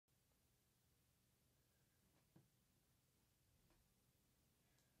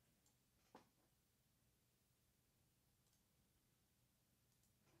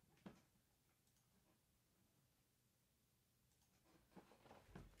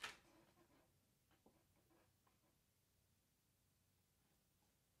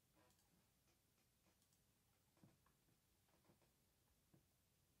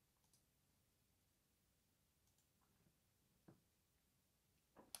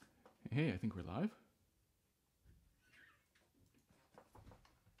Hey, I think we're live.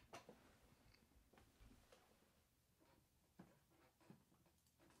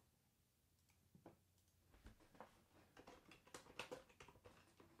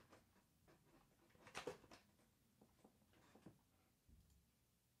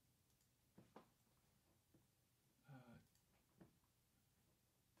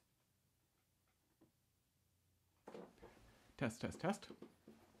 Test, test, test.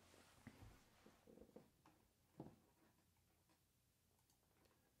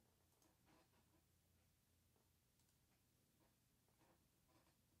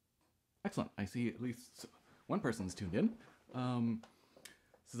 Excellent. I see at least one person's tuned in.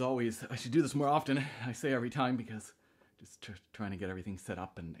 This is always, I should do this more often, I say every time, because just trying to get everything set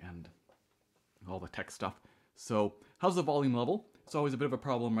up and all the tech stuff. So, how's the volume level? It's always a bit of a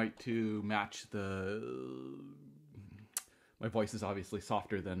problem, right, to match the... My voice is obviously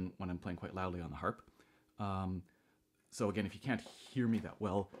softer than when I'm playing quite loudly on the harp. So again, if you can't hear me that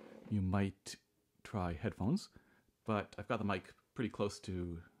well, you might try headphones. But I've got the mic pretty close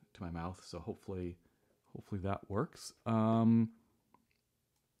to my mouth, so hopefully that works. And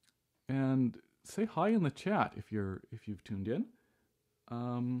say hi in the chat if you've tuned in.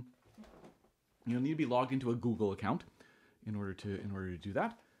 You'll need to be logged into a Google account in order to do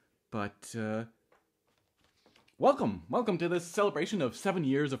that. But welcome to this celebration of 7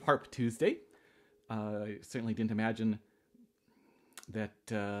 years of Harp Tuesday. I certainly didn't imagine that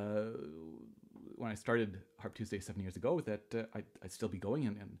when I started Harp Tuesday 7 years ago that I'd still be going,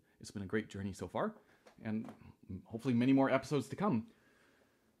 and it's been a great journey so far, and hopefully many more episodes to come.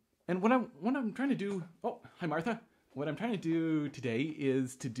 And what I'm trying to do, oh, hi Martha. What I'm trying to do today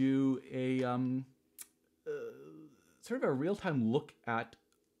is to do a sort of a real-time look at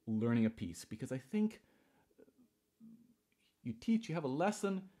learning a piece, because I think you teach, you have a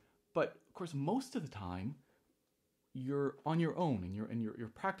lesson, but of course most of the time you're on your own and you're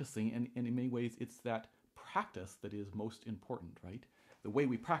practicing, and in many ways it's that practice that is most important, right? The way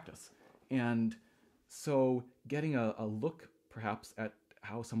we practice. And so getting a look perhaps at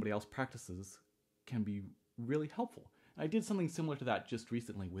how somebody else practices can be really helpful. And I did something similar to that just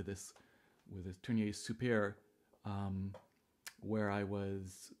recently with this Tournier Soupir, where I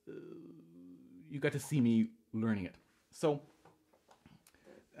was you got to see me learning it. So,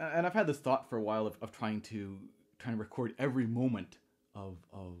 and I've had this thought for a while of trying to record every moment of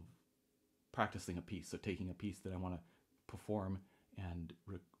practicing a piece. So taking a piece that I want to perform and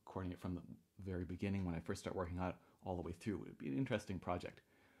recording it from the very beginning when I first start working on it all the way through. It would be an interesting project.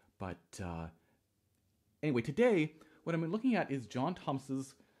 But anyway, today what I'm looking at is John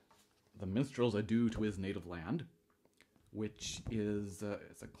Thomas's The Minstrel's Adieu to His Native Land, which is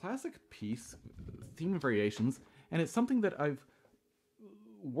it's a classic piece, theme and variations, and it's something that I've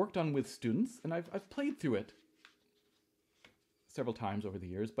worked on with students, and I've played through it several times over the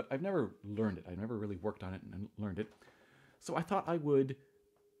years, but I've never learned it. I've never really worked on it and learned it. So I thought I would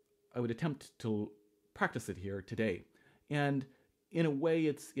attempt to practice it here today. And in a way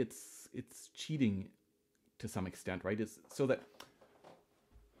it's cheating to some extent, right? It's so that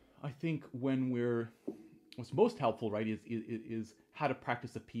I think what's most helpful, right, is how to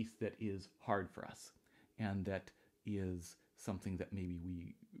practice a piece that is hard for us, and that is something that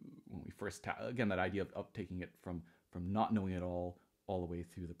maybe when we first again, that idea of taking it from not knowing it all the way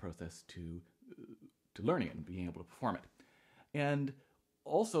through the process to learning it and being able to perform it. And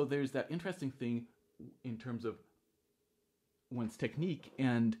also there's that interesting thing in terms of one's technique,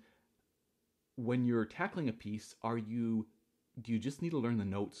 and when you're tackling a piece, do you just need to learn the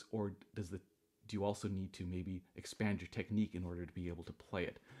notes, or do you also need to maybe expand your technique in order to be able to play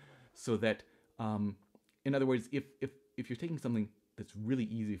it? So that, in other words, if you're taking something that's really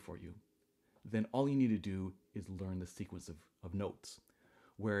easy for you, then all you need to do is learn the sequence of notes.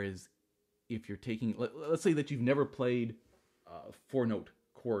 Whereas if you're taking, let's say that you've never played 4-note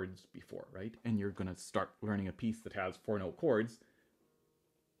chords before, right? And you're going to start learning a piece that has 4-note chords.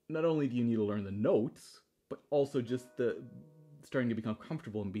 Not only do you need to learn the notes, but also just starting to become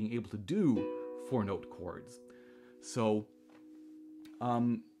comfortable in being able to do 4-note chords. So,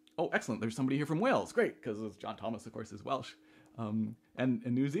 oh, excellent. There's somebody here from Wales. Great, because John Thomas, of course, is Welsh. And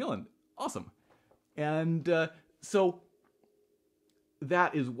New Zealand. Awesome. And so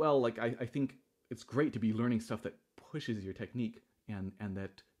that as well, like I think it's great to be learning stuff that pushes your technique and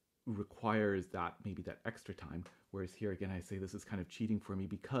that requires maybe that extra time. Whereas here again, I say this is kind of cheating for me,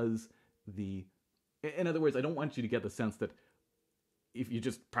 because in other words, I don't want you to get the sense that if you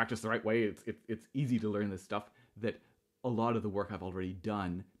just practice the right way, it's easy to learn this stuff. That a lot of the work I've already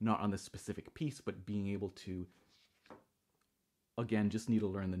done, not on this specific piece, but being able to again, just need to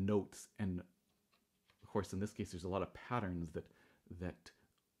learn the notes. And of course, in this case, there's a lot of patterns that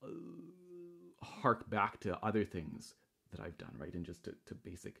hark back to other things that I've done, right? And just to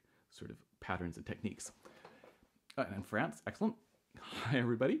basic sort of patterns and techniques. And France, excellent. Hi,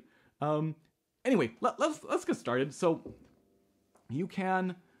 everybody. Anyway, let's get started. So you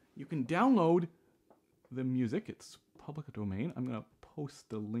can download the music. It's public domain. I'm gonna post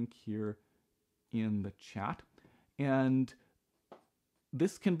the link here in the chat, and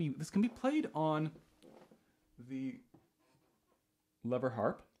this can be played on the lever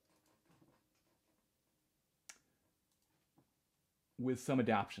harp with some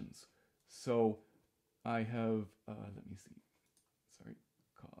adaptions. So I have, let me see, sorry,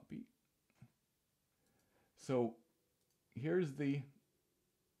 copy. So here's the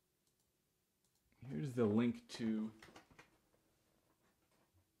link to,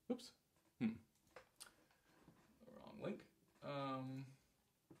 oops, the wrong link. All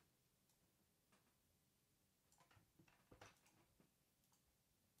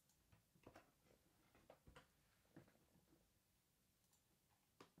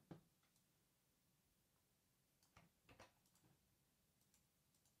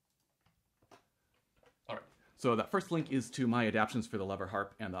right. So that first link is to my adaptions for the lever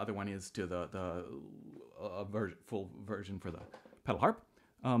harp, and the other one is to the full version for the pedal harp.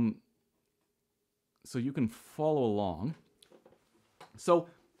 So you can follow along. So,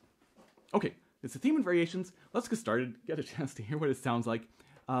 okay, it's the theme and variations. Let's get started. Get a chance to hear what it sounds like.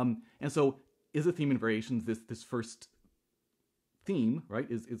 And so, is the theme and variations this first theme, right?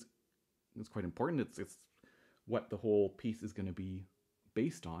 Is quite important. It's what the whole piece is going to be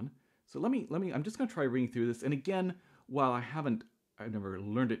based on. So let me. I'm just going to try reading through this. And again, while I've never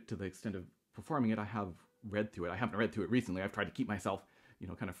learned it to the extent of performing it, I have read through it. I haven't read through it recently. I've tried to keep myself,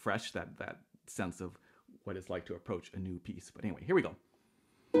 kind of fresh, that sense of what it's like to approach a new piece. But anyway, here we go.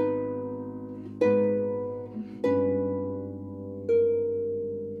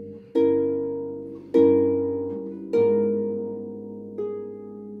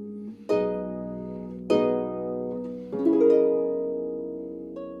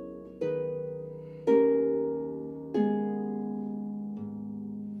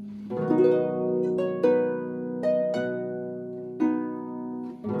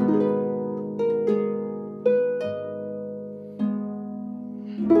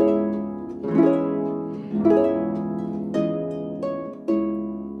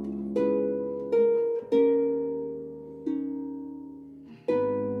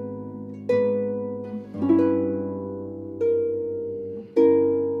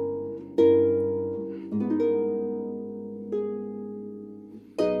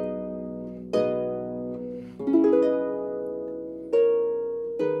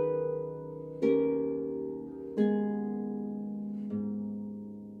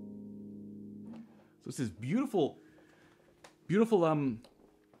 This is beautiful,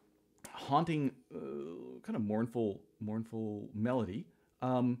 haunting, kind of mournful melody,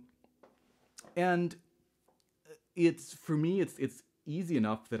 and for me it's easy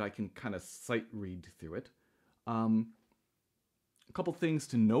enough that I can kind of sight read through it. A couple things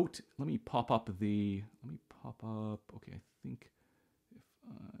to note. Let me pop up. Okay, I think if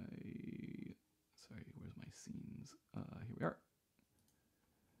sorry, where's my scenes? Here we are.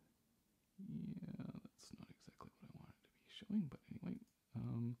 Yeah, that's not exactly what I wanted to be showing, but anyway,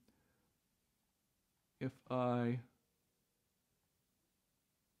 if I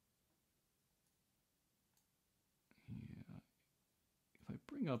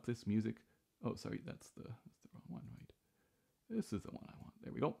bring up this music, oh sorry, that's the wrong one, right? This is the one I want.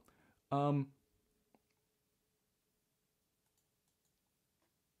 There we go.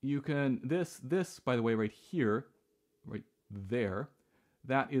 You can this by the way, right here, right there.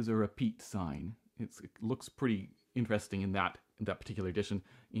 That is a repeat sign. It looks pretty interesting in that particular edition.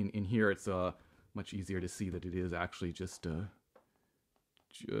 In here, it's much easier to see that it is actually just a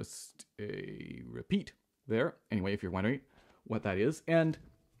repeat there. Anyway, if you're wondering what that is, and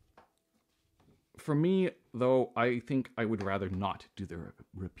for me though, I think I would rather not do the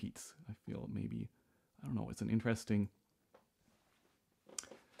repeats. I feel maybe, I don't know. It's an interesting.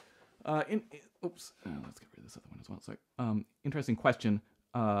 Oops. Let's get rid of this other one as well. Sorry. Interesting question.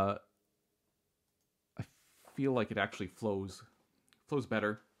 I feel like it actually flows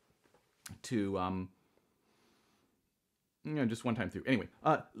better to just one time through. Anyway,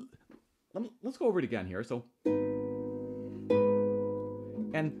 let's go over it again here. So,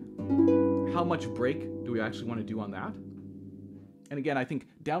 and how much break do we actually want to do on that? And again, I think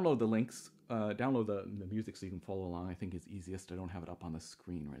download the links, download the music so you can follow along. I think is easiest. I don't have it up on the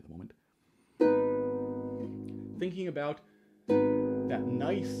screen right at the moment. Thinking about that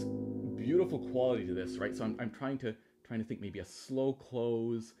nice, beautiful quality to this, right? So I'm trying to think maybe a slow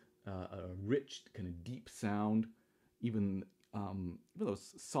close, a rich kind of deep sound, even though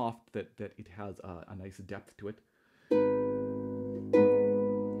it's soft, that it has a nice depth to it.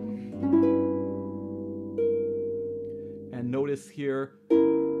 And notice here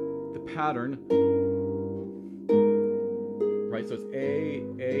the pattern, right? So it's A,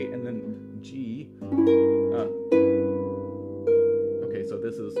 and then G. Okay, so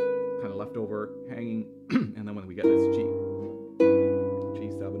this is kind of left over, hanging, and then when we get this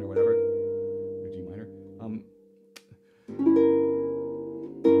G7 or whatever, or G minor,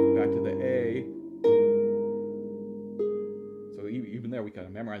 back to the A. So even there we kind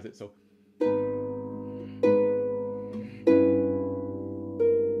of memorize it. So and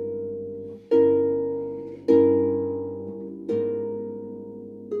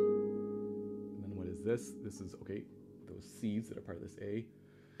then what is this? This is, okay, those C's that are part of this A.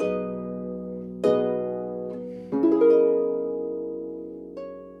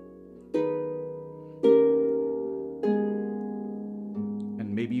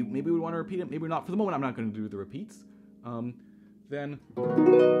 And maybe we want to repeat it, maybe not. For the moment, I'm not going to do the repeats. Then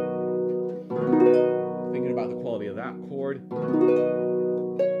thinking about the quality of that chord.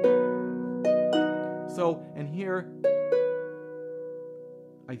 So, and here,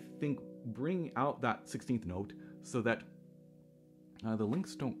 I think bring out that 16th note so that the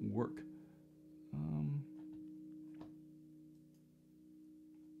links don't work.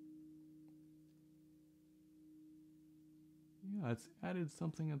 Yeah, it's added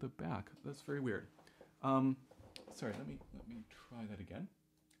something at the back. That's very weird. Sorry, let me try that again.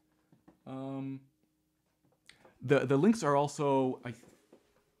 The links are also, I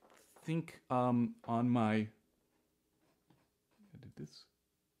think, on my. Did this?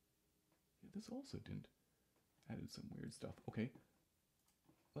 Yeah, this also didn't. Added some weird stuff. Okay,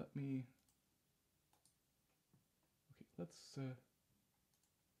 let me. Okay, let's.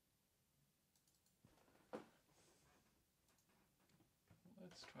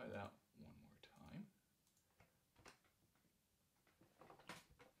 Let's try that one more time.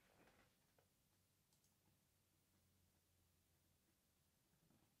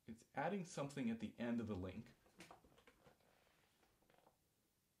 It's adding something at the end of the link.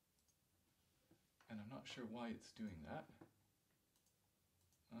 And I'm not sure why it's doing that.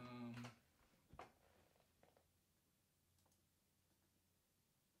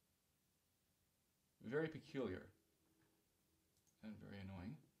 Very peculiar and very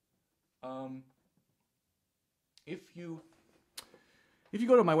annoying. If you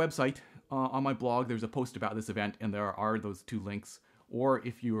go to my website, on my blog, there's a post about this event, and there are those two links. Or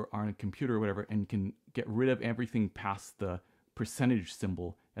if you are on a computer or whatever, and you can get rid of everything past the percentage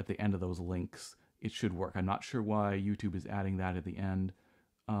symbol at the end of those links, it should work. I'm not sure why YouTube is adding that at the end.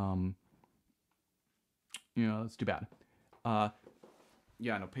 You know, that's too bad. Yeah,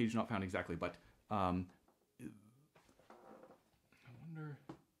 no, page not found exactly, but I wonder,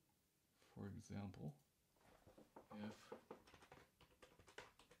 for example, if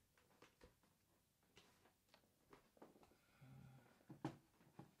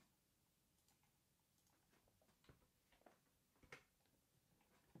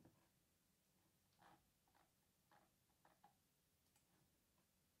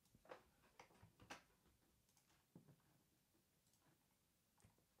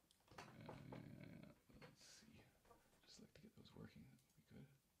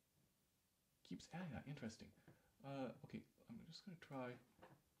keeps adding that. Interesting. Okay, I'm just gonna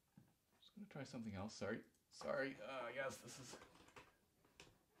try something else. Sorry. Yes, this is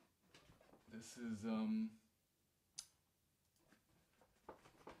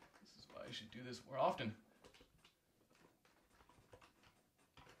why I should do this more often.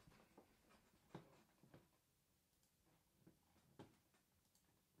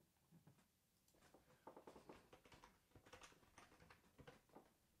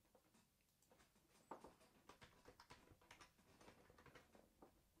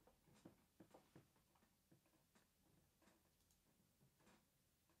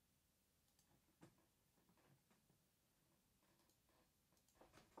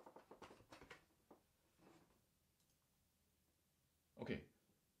 Okay.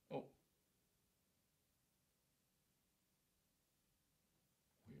 Oh.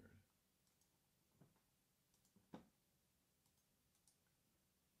 Weird.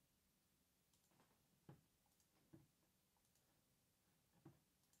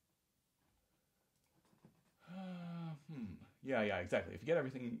 Yeah, exactly. If you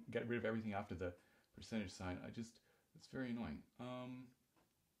get rid of everything after the percentage sign, it's very annoying.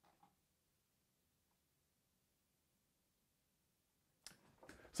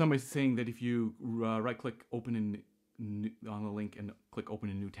 somebody's saying that if you right-click open on the link and click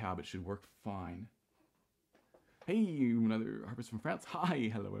open a new tab, it should work fine. Hey, another Harpist from France. Hi,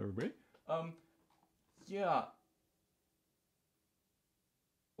 hello everybody. Yeah.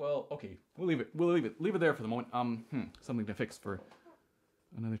 Well, okay, we'll leave it there for the moment. Something to fix for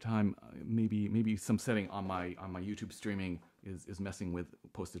another time. Maybe some setting on my YouTube streaming is messing with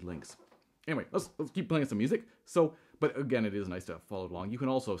posted links. Anyway, let's keep playing some music. So, but again, it is nice to follow along. You can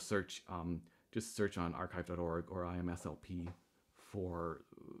also search, just search on archive.org or IMSLP for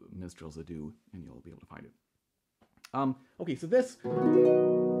Minstrel's Adieu, and you'll be able to find it. Okay, so this.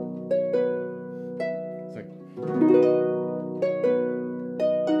 Sorry.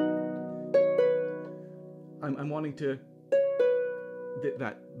 I'm wanting to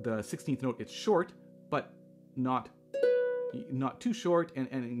that the 16th note. It's short, but not too short, and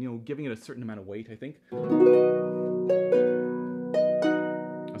you know, giving it a certain amount of weight, I think. Oh,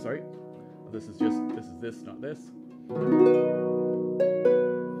 sorry. This is this, not this.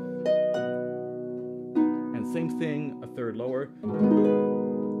 And same thing, a third lower.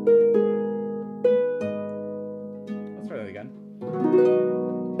 Let's try that again.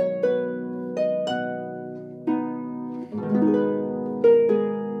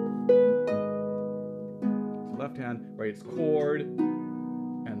 Left hand, right, it's chord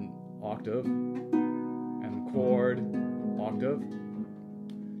and octave and chord, octave.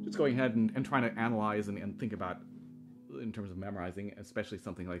 Just going ahead and trying to analyze and think about in terms of memorizing, especially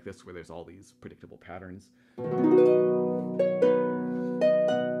something like this where there's all these predictable patterns. Now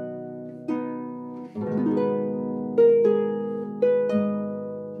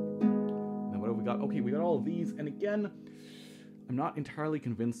what have we got? Okay, we got all of these, and again, I'm not entirely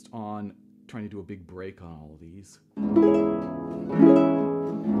convinced on trying to do a big break on all of these. Right,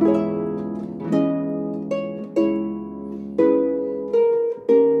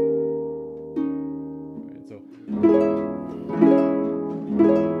 so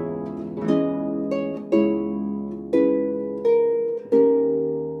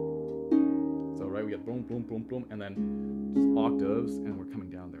right, we get boom, boom, boom, boom, and then just octaves, and we're coming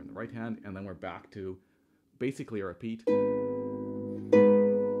down there in the right hand, and then we're back to basically a repeat.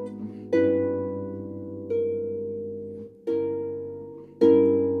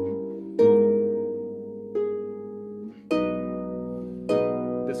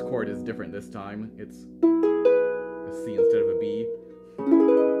 Is different this time. It's a C instead of a B,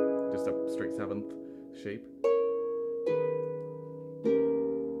 just a straight seventh shape.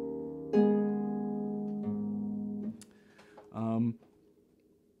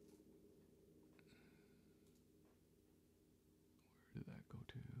 Where did that go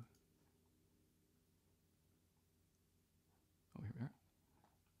to? Oh, here we are.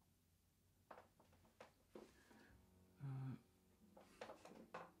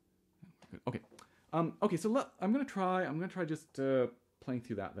 Okay. Okay. So I'm gonna try just playing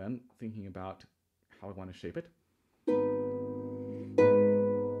through that then, thinking about how I want to shape it.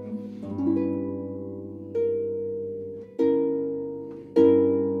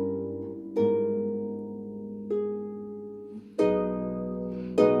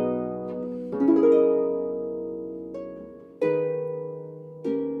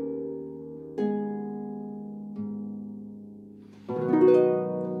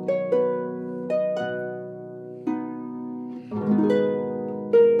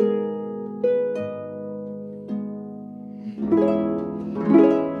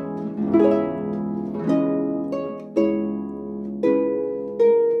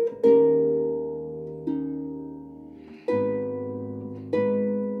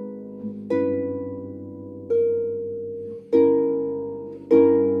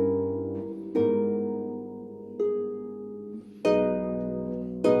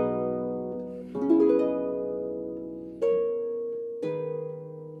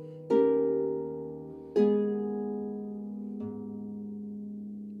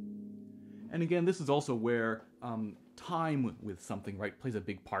 And again, this is also where time with something, right, plays a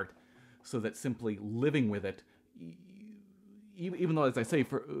big part. So that simply living with it, even though, as I say,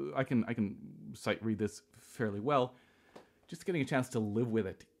 I can sight read this fairly well, just getting a chance to live with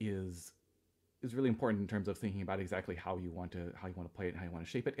it is really important in terms of thinking about exactly how you want to play it and how you want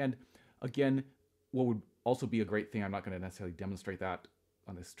to shape it. And again, what would also be a great thing, I'm not going to necessarily demonstrate that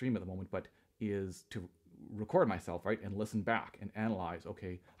on the stream at the moment, but is to record myself, right, and listen back and analyze.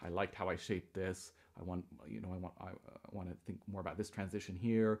 Okay, I liked how I shaped this. I want to think more about this transition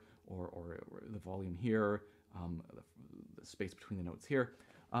here, or the volume here, the space between the notes here,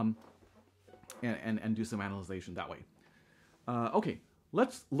 and do some analyzation that way. Okay,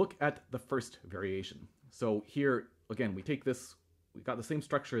 let's look at the first variation. So here again, we take this we got the same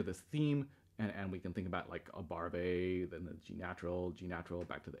structure, this theme, and we can think about like a bar of A, then the G natural,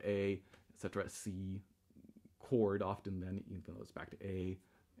 back to the A, etc. C chord often then, even though it's back to A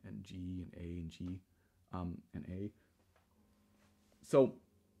and G and A and G and A. So,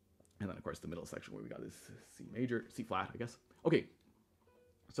 and then of course the middle section where we got this C major, C flat, I guess. Okay,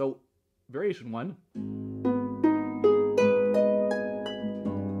 so variation 1.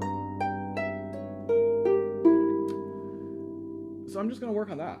 So I'm just going to work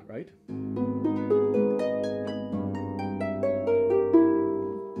on that, right?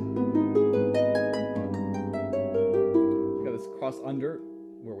 We got this cross under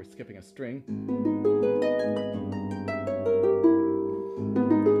where we're skipping a string.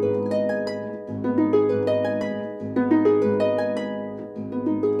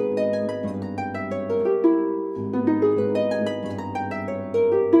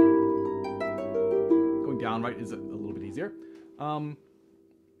 Going down, right, is a little bit easier.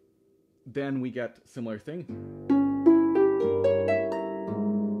 Then we get similar thing.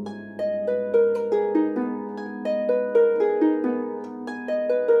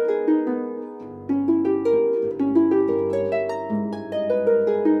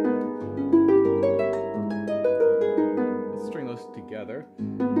 Let's string those together.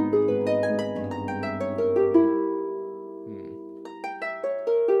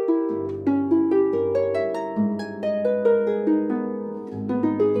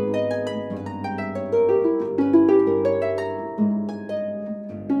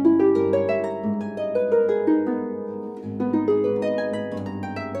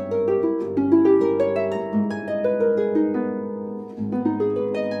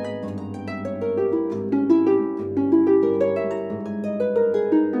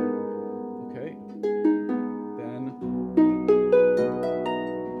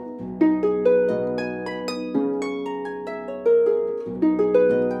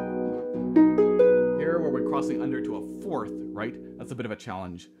 Under to a fourth, right? That's a bit of a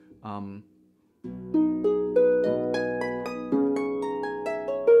challenge.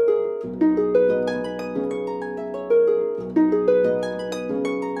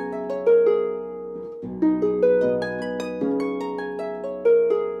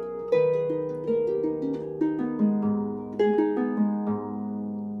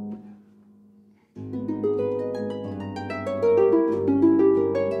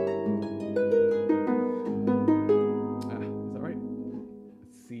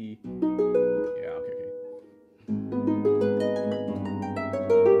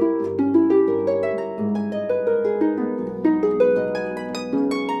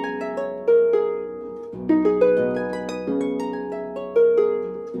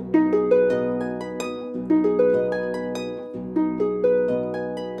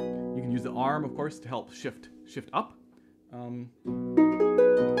 Of course, to help shift up.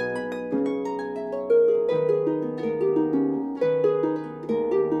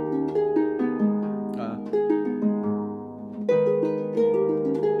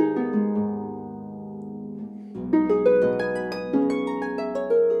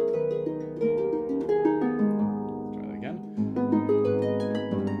 Let's try that again.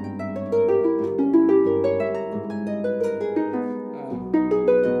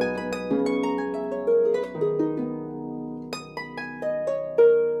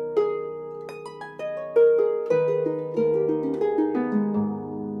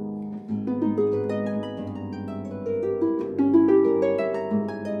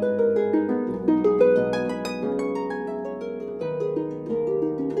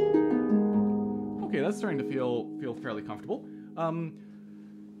 That's starting to feel fairly comfortable. Can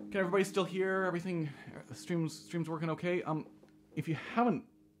everybody still hear everything? Stream's working okay? If you haven't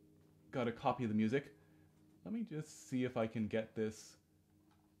got a copy of the music, let me just see if I can get this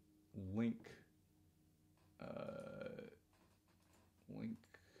link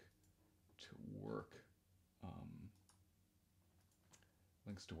to work.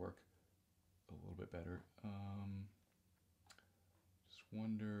 Links to work a little bit better. Just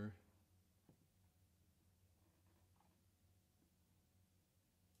wonder.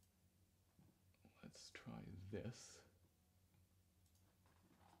 Let's try this.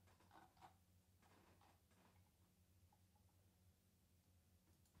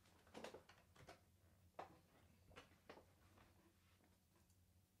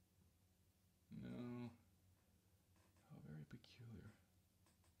 No. How very peculiar.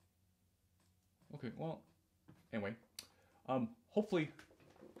 Okay, well, anyway. Hopefully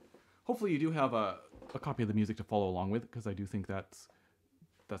you do have a copy of the music to follow along with, because I do think that's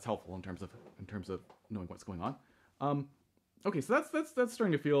helpful in terms of knowing what's going on. Okay, so that's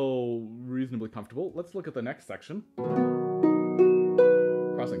starting to feel reasonably comfortable. Let's look at the next section.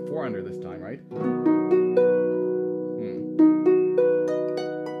 4 under this time, right?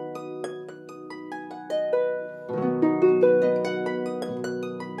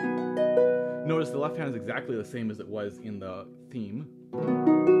 Notice the left hand is exactly the same as it was in the theme.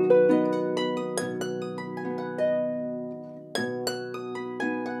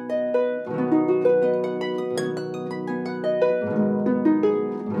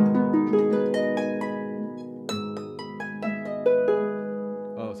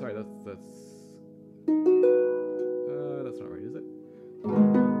 Oh, sorry, that's not right, is it?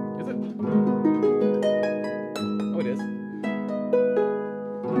 Is it? Oh, it is.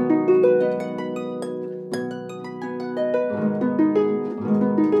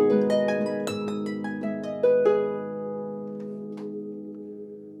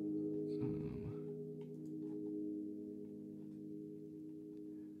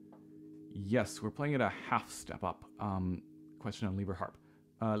 Yes, we're playing it a half step up. Question on lever harp.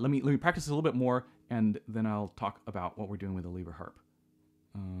 Let me practice a little bit more, and then I'll talk about what we're doing with the lever harp.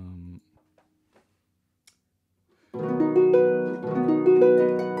 And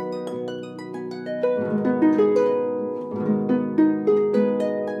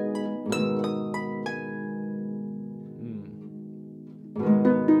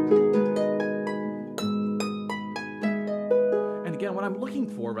again, what I'm looking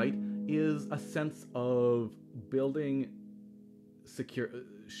for, right, is a sense of building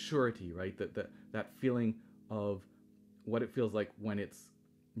surety, right? That feeling of what it feels like when it's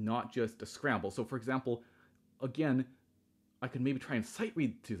not just a scramble. So, for example, again, I could maybe try and sight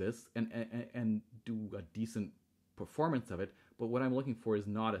read to this and do a decent performance of it. But what I'm looking for is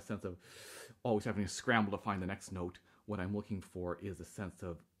not a sense of always having to scramble to find the next note. What I'm looking for is a sense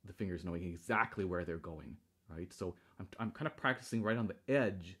of the fingers knowing exactly where they're going, right? So I'm kind of practicing right on the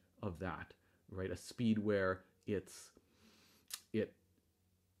edge of that, right? A speed where it's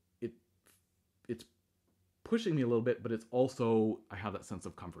pushing me a little bit, but it's also, I have that sense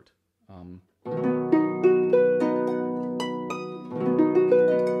of comfort.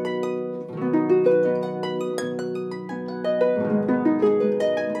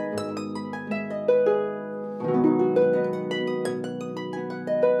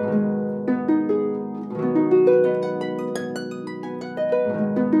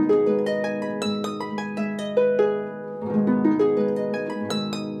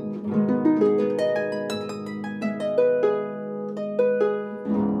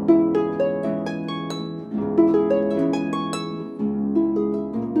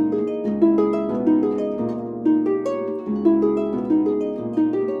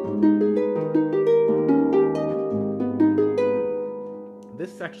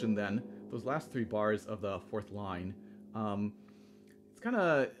 Section then, those last 3 bars of the 4th line, it's kind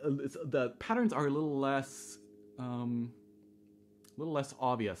of the patterns are a little less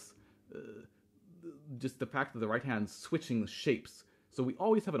obvious. Just the fact that the right hand's switching shapes. So we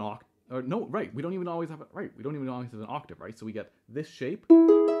always have an octave. Or no, right? We don't even always have it. Right? We don't even always have an octave, right? So we get this shape,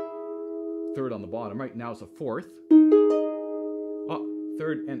 3rd on the bottom. Right now it's a 4th. Oh,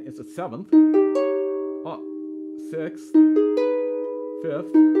 3rd, and it's a 7th. Oh, 6th.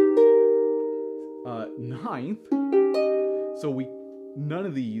 5th, 9th. So none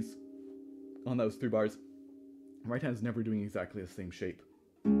of these on those 3 bars. Right hand's never doing exactly the same shape.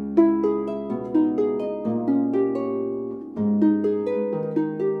 Let's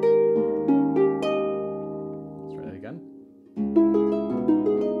try that again.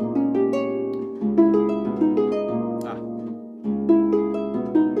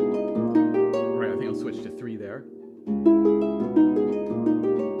 Right, I think I'll switch to 3 there.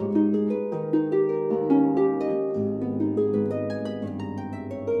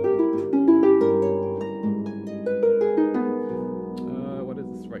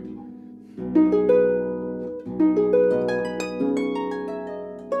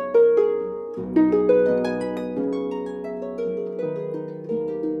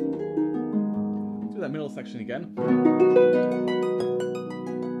 Section again.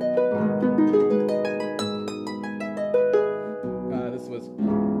 This was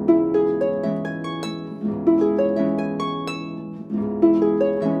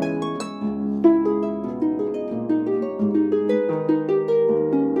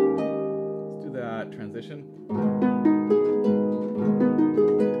let's do that transition.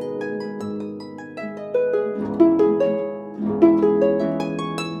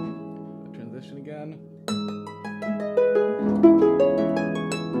 Transition again.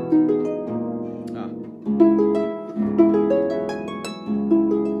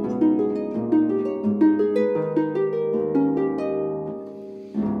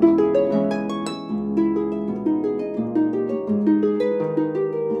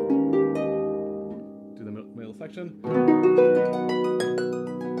 section.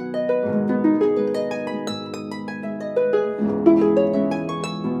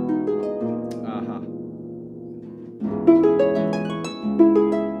 Aha.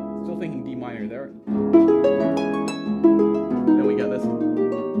 Still thinking D minor there. Then we get this.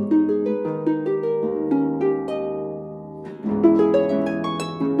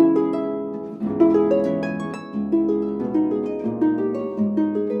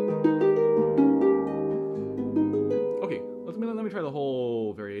 Okay, let me try the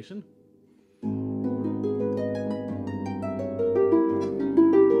whole variation.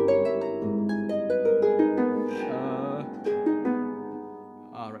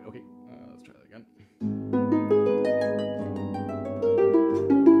 Right, okay, let's try that again. Okay,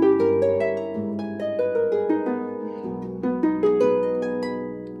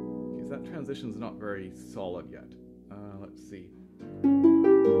 so that transition's not very solid yet. Let's see.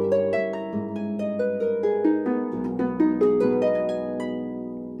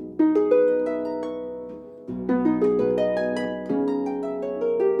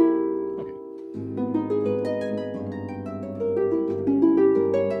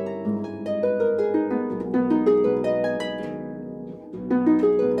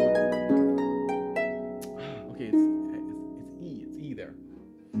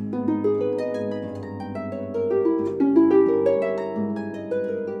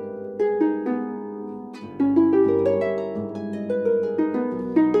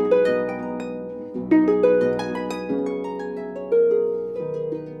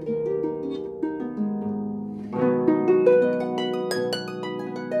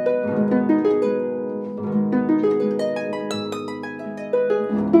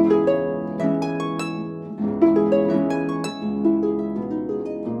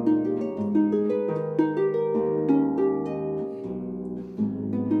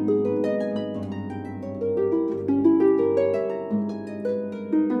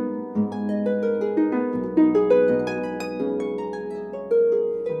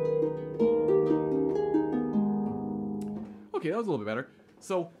 Okay, that was a little bit better.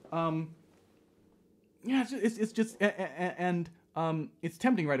 So, yeah, it's just, and it's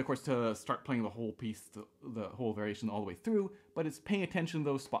tempting, right, of course, to start playing the whole piece, the whole variation all the way through, but it's paying attention to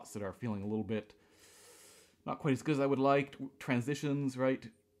those spots that are feeling a little bit not quite as good as I would like. Transitions, right,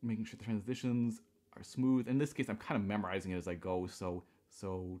 making sure the transitions are smooth. In this case, I'm kind of memorizing it as I go, so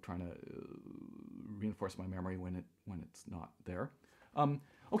trying to reinforce my memory when it's not there.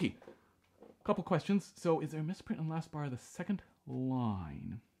 Okay. Couple questions. So is there a misprint on last bar of the second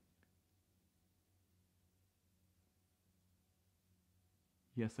line?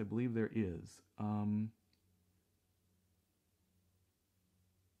 Yes, I believe there is. The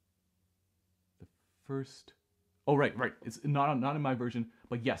first... Oh, right. It's not in my version,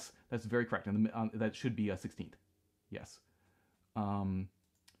 but yes, that's very correct. And that should be a 16th. Yes. Where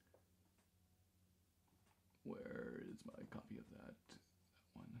is my copy of that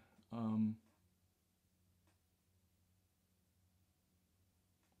one?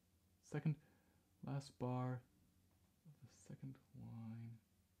 Second, last bar of the second line.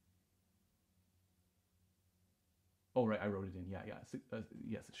 Oh, right, I wrote it in. Yeah. Yes,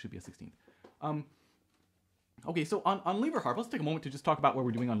 it should be a 16th. Okay, so on lever harp, let's take a moment to just talk about what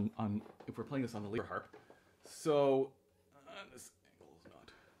we're doing on if we're playing this on the lever harp. So this angle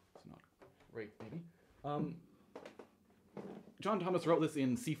is not great, maybe. John Thomas wrote this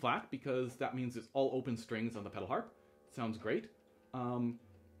in C flat because that means it's all open strings on the pedal harp. Sounds great.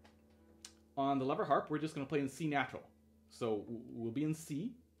 On the lever harp, we're just going to play in C natural. So we'll be in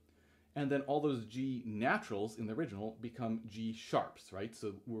C, and then all those G naturals in the original become G sharps, right?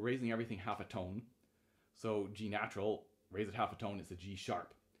 So we're raising everything half a tone. So G natural, raise it half a tone, it's a G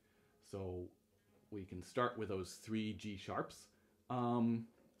sharp. So we can start with those 3 G sharps. On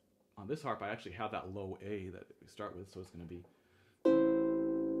this harp, I actually have that low A that we start with, so it's going to be...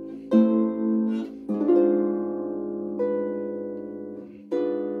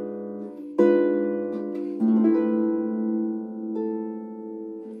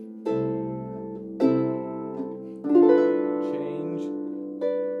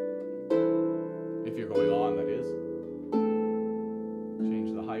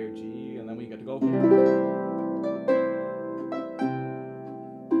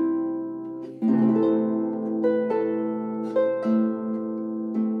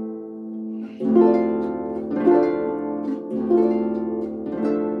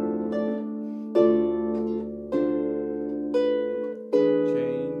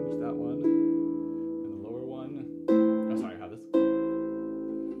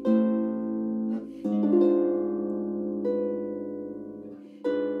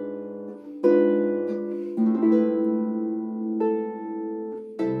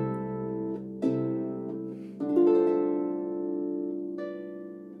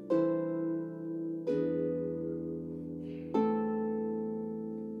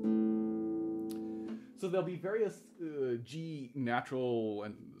 So there'll be various G natural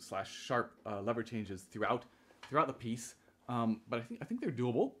and / sharp lever changes throughout the piece, but I think they're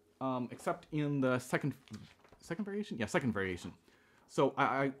doable, except in the second variation. Yeah, second variation. So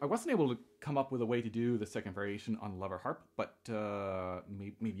I wasn't able to come up with a way to do the second variation on lever harp, but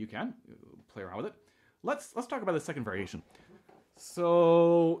maybe you can play around with it. Let's talk about the second variation.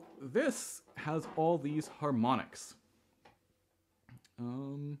 So this has all these harmonics.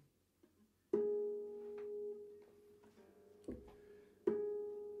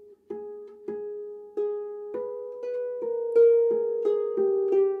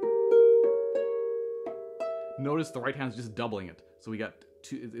 Notice the right hand's just doubling it. So we got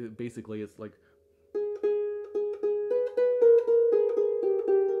two, basically it's like...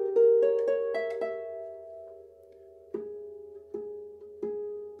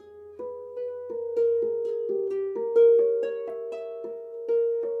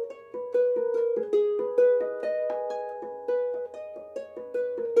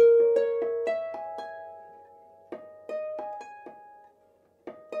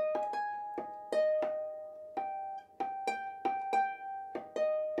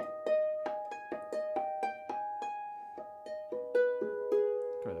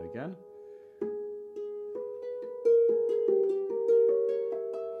 Try that again.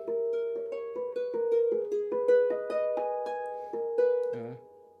 So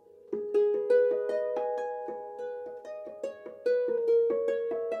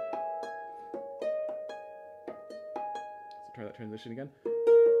try that transition again.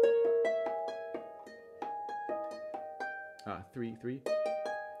 3 3.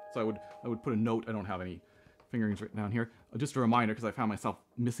 So I would put a note. I don't have any fingerings written down here. Just a reminder, because I found myself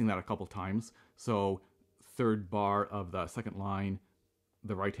missing that a couple times. So third bar of the second line,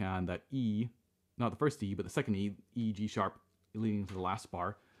 the right hand, that E, not the first E, but the second E, E, G sharp, leading to the last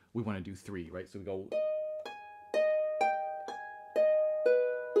bar, we want to do 3, right? So we go...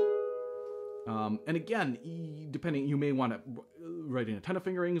 and again, depending, you may want to write in a ton of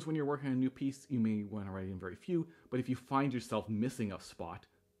fingerings when you're working on a new piece. You may want to write in very few. But if you find yourself missing a spot,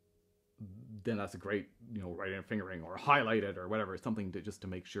 then that's a great, write in a fingering or highlight it or whatever, something to just to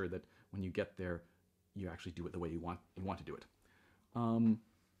make sure that when you get there, you actually do it the way you want to do it.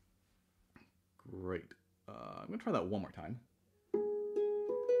 Great. I'm going to try that one more time.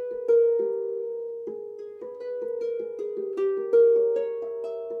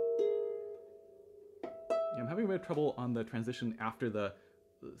 Yeah, I'm having a bit of trouble on the transition after the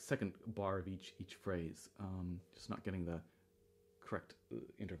second bar of each phrase. Just not getting the correct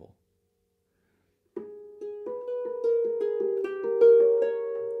interval.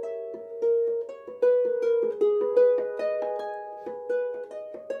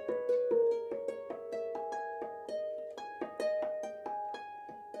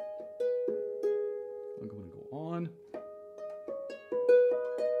 I'm going to go on.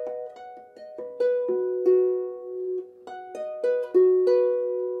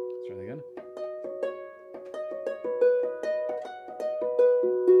 Let's try that again.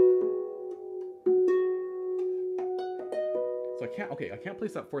 So I can't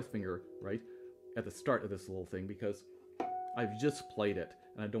place that fourth finger, right, at the start of this little thing because I've just played it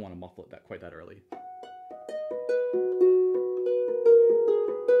and I don't want to muffle it quite that early.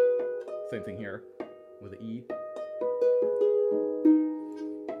 Same thing here with the E.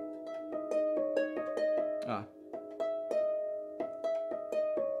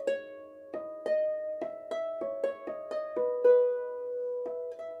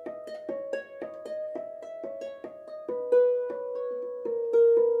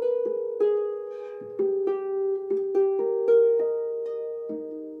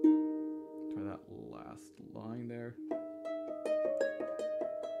 Try that last line there.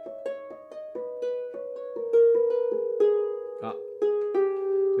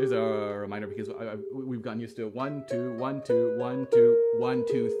 There's a reminder because we've gotten used to 1 2 1 2 1 2 1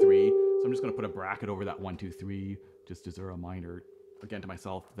 2 3. So I'm just going to put a bracket over that 1 2 3 just as a reminder again to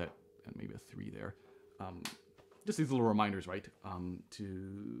myself that, and maybe a 3 there. Just these little reminders, right? To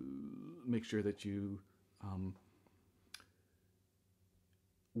make sure that you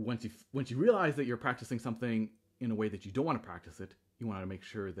once you realize that you're practicing something in a way that you don't want to practice it, you want to make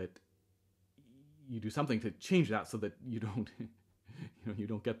sure that you do something to change that so that you don't you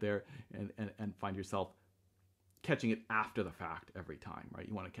don't get there and find yourself catching it after the fact every time, right?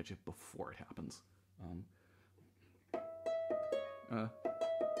 You want to catch it before it happens.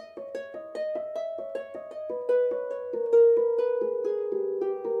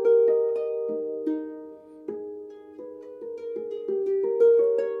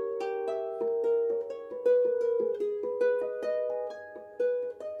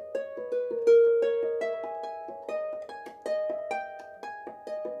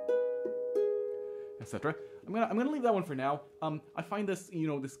 etc. I'm gonna leave that one for now. I find this, you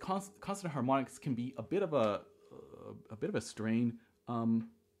know, this consonant harmonics can be a bit of a strain.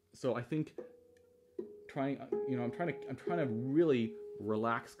 So I think I'm trying to really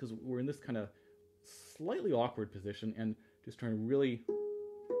relax, because we're in this kind of slightly awkward position, and just trying to really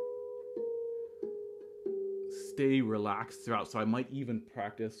stay relaxed throughout. So I might even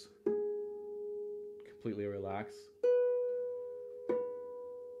practice completely relax.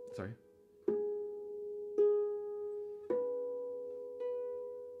 Sorry.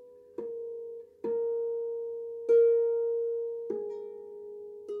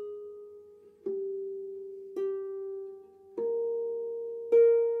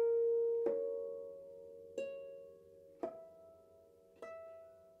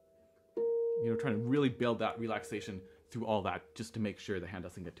 You know, trying to really build that relaxation through all that, just to make sure the hand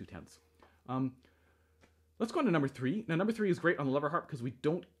doesn't get too tense. Let's go on to number 3. Now, number 3 is great on the lever harp because we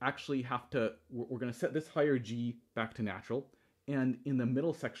don't actually have to, we're going to set this higher G back to natural. And in the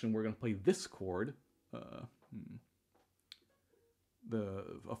middle section, we're going to play this chord, a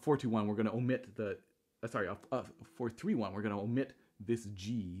 4-2-1. We're going to omit the, a 4-3-1. We're going to omit this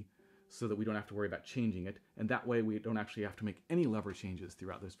G so that we don't have to worry about changing it. And that way we don't actually have to make any lever changes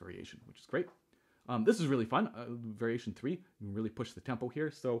throughout this variation, which is great. This is really fun. Variation 3, you can really push the tempo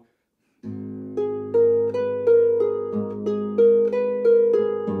here. So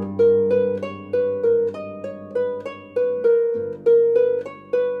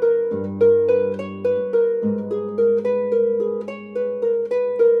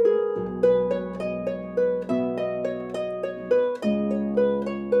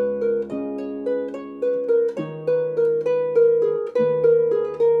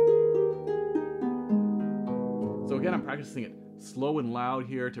again, I'm practicing it slow and loud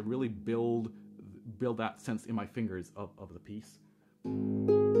here to really build that sense in my fingers of the piece.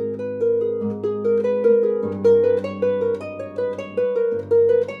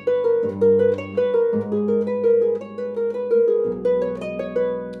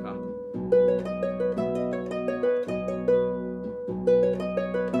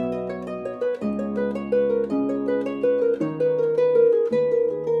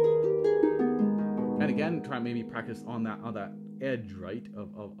 Maybe practice on that edge, right,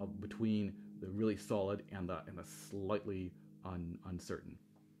 of between the really solid and the slightly uncertain.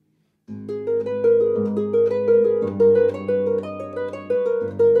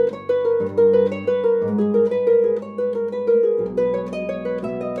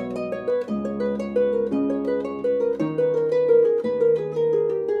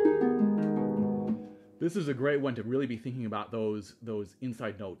 This is a great one to really be thinking about those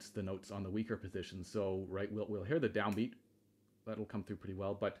inside notes, the notes on the weaker positions. So, right, we'll hear the downbeat. That'll come through pretty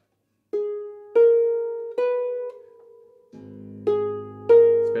well, but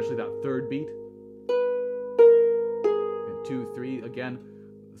especially that third beat. And 2, 3 again.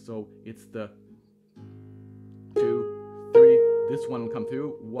 So it's the 2, 3. This one will come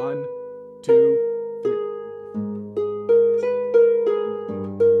through. 1, 2, 3.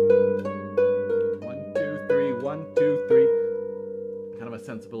 1, 2, 3, kind of a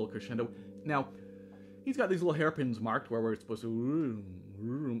sense of a little crescendo. Now, he's got these little hairpins marked where we're supposed to,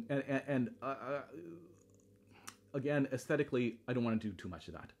 and again, aesthetically, I don't want to do too much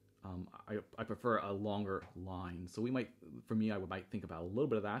of that. I prefer a longer line. So we might, for me, I might think about a little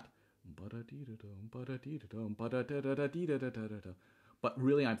bit of that. But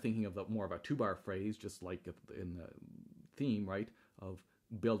really, I'm thinking of more of a 2-bar phrase, just like in the theme, right, of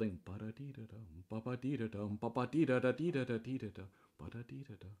building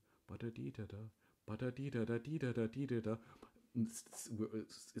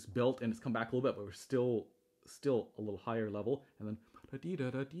it's built and it's come back a little bit, but we're still a little higher level, and then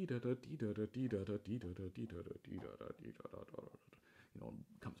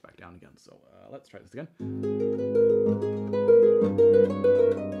comes back down again. So let's try this again.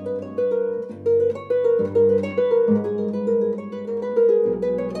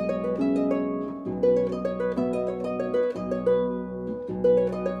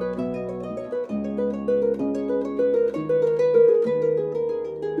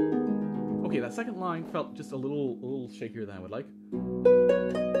 Okay, that second line felt just a little shakier than I would like.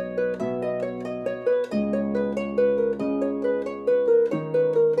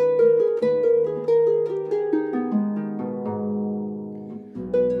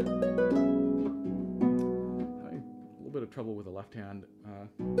 Trouble with the left hand.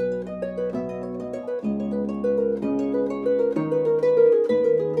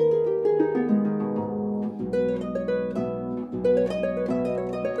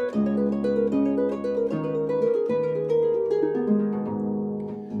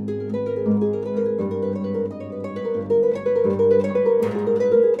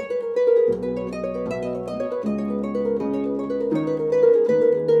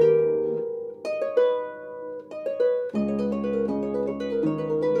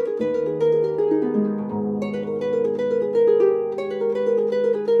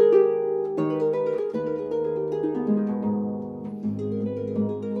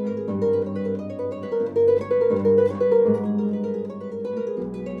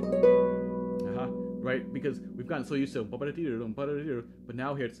 because we've gotten so used to but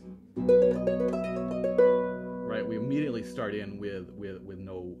now here it's right. We immediately start in with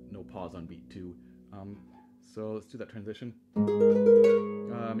no pause on beat 2. So let's do that transition.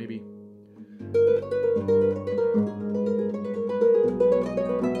 Maybe.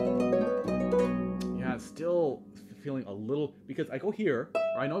 Yeah, it's still feeling a little, because I go here,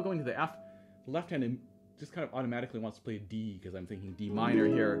 or I know going to the F, the left hand just kind of automatically wants to play D because I'm thinking D minor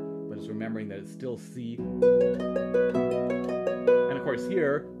here, but it's remembering that it's still C. And of course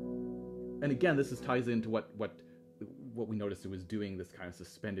here, and again, this ties into what we noticed it was doing, this kind of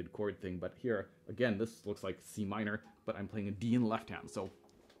suspended chord thing. But here, again, this looks like C minor, but I'm playing a D in the left hand. So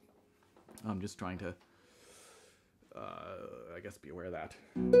I'm just trying to, I guess, be aware of that.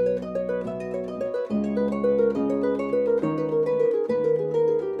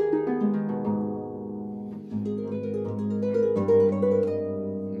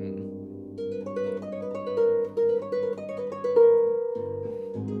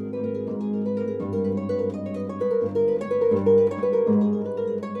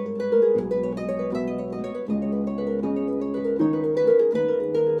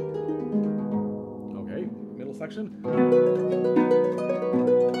 Section.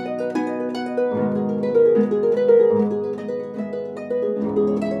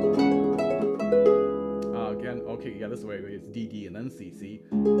 Again, okay, yeah, this way it's D, D, and then C, C.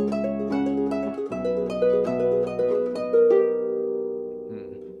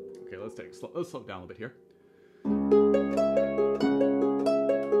 Okay, let's slow it down a bit here.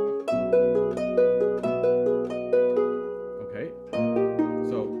 Okay,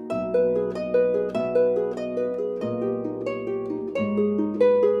 so.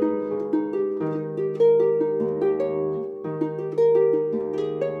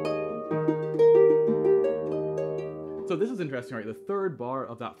 So this is interesting, right? The third bar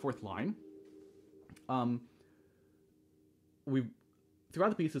of that fourth line, throughout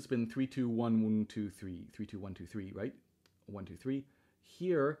the piece it's been 3 2 1 1 2 3 3 2 1 2 3, right? 1 2 3.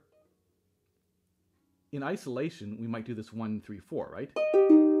 Here, in isolation, we might do this 1 3 4, right?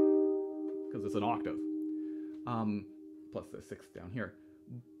 Because it's an octave, plus the sixth down here.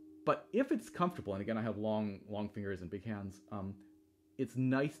 But if it's comfortable, and again I have long fingers and big hands, it's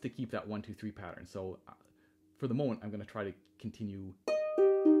nice to keep that 1 2 3 pattern. So. For the moment, I'm going to try to continue.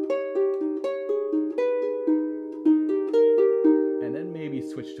 And then maybe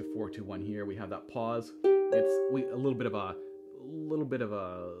switch to 4 2 1 here. We have that pause. It's a little bit of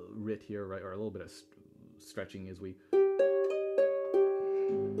a rit here, right? Or a little bit of stretching as we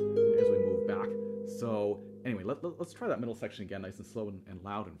move back. So anyway, let's try that middle section again, nice and slow and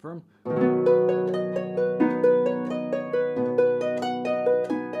loud and firm.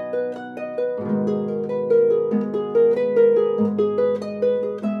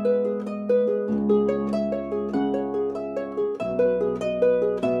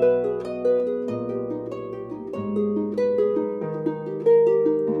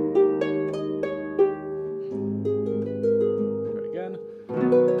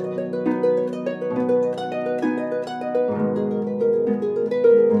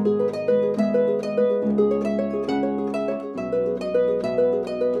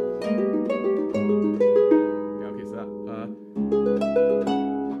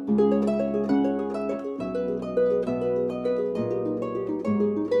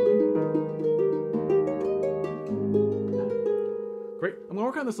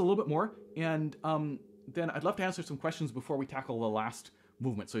 This a little bit more, and then I'd love to answer some questions before we tackle the last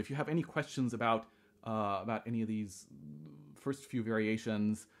movement. So if you have any questions about any of these first few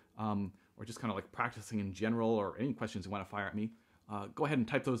variations, or just kind of like practicing in general, or any questions you want to fire at me, go ahead and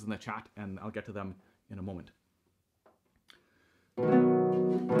type those in the chat, and I'll get to them in a moment.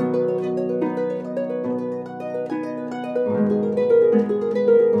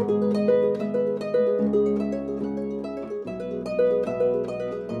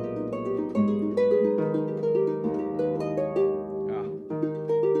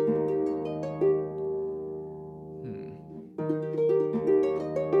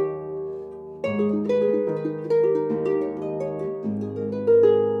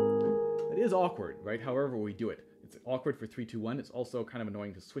 Awkward, right? However we do it. It's awkward for 3 2 1. It's also kind of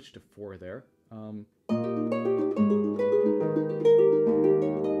annoying to switch to 4 there. Maybe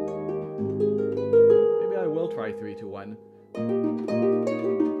I will try 3 2 1.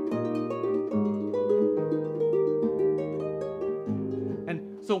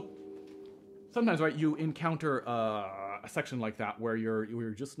 And so sometimes, right, you encounter a section like that where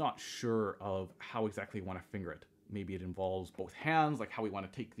you're just not sure of how exactly you want to finger it. Maybe it involves both hands, like how we want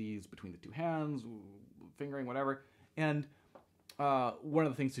to take these between the two hands, fingering, whatever. And one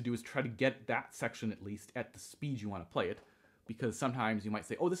of the things to do is try to get that section at least at the speed you want to play it, because sometimes you might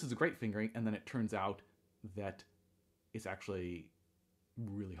say, oh, this is a great fingering, and then it turns out that it's actually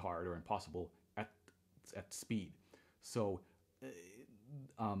really hard or impossible at speed. So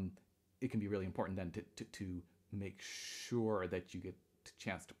it can be really important then to make sure that you get a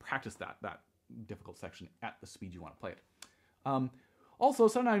chance to practice that difficult section at the speed you want to play it. Also,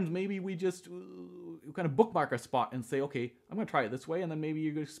 sometimes maybe we just kind of bookmark a spot and say, okay, I'm going to try it this way, and then maybe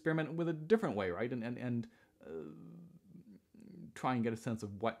you experiment with a different way, right? And try and get a sense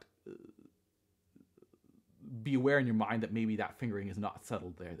of what... be aware in your mind that maybe that fingering is not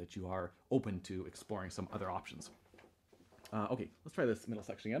settled there, that you are open to exploring some other options. Okay, let's try this middle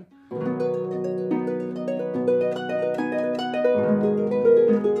section again.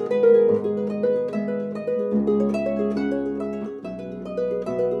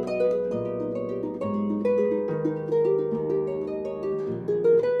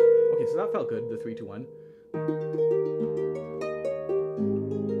 Okay, so that felt good, the 3-2-1.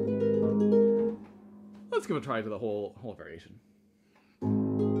 Let's give a try to the whole variation.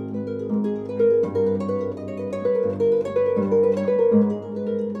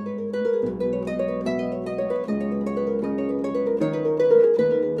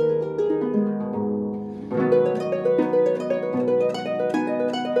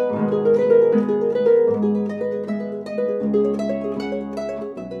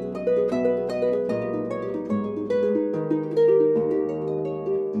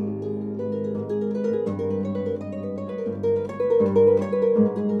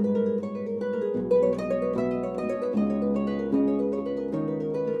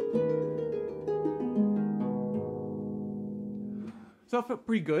 So that felt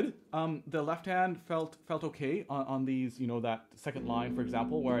pretty good. The left hand felt okay on these, you know, that second line, for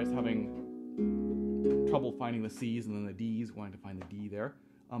example, where I was having trouble finding the C's and then the D's, wanting to find the D there.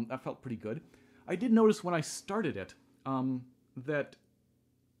 That felt pretty good. I did notice when I started it that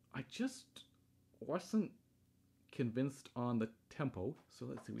I just wasn't convinced on the tempo. So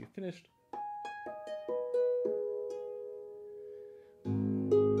let's see, we finished.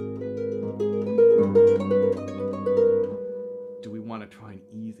 Want to try and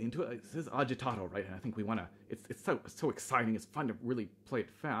ease into it. This is agitato, right? And I think we want to. It's so exciting. It's fun to really play it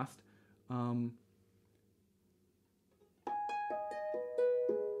fast.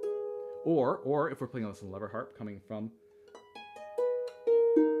 Or if we're playing on this lever harp coming from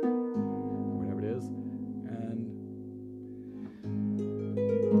whatever it is, and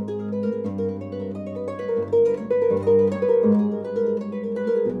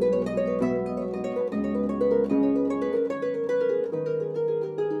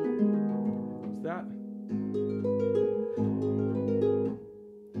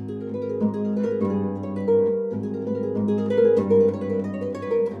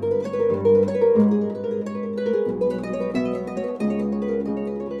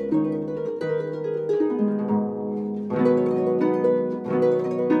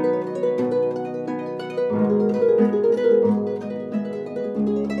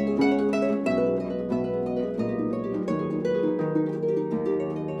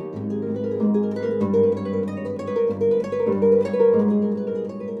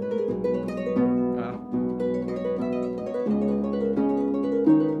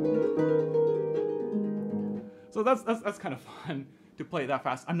so that's kind of fun to play that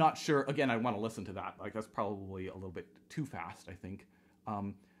fast. I'm not sure. Again, I want to listen to that. Like, that's probably a little bit too fast, I think.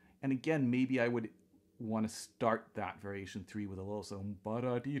 And again, maybe I would want to start that variation 3 with a little so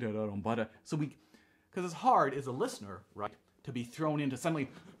we, because it's hard as a listener, right, to be thrown into suddenly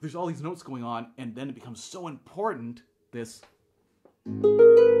there's all these notes going on, and then it becomes so important this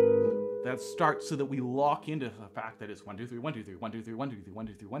that starts, so that we lock into the fact that it's 1 2 3 1 2 3 1 2 3 1 2 3 1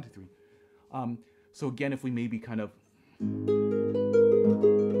 2 3 1 2 3. So again, if we maybe kind of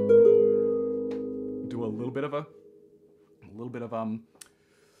do a little bit of a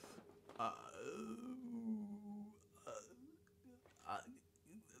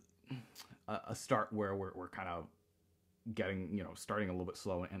start where we're kind of getting, you know, starting a little bit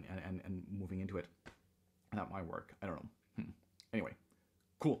slow and moving into it, that might work. I don't know. Anyway,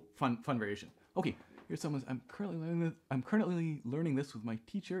 cool, fun variation. Okay, here's someone's. I'm currently learning this with my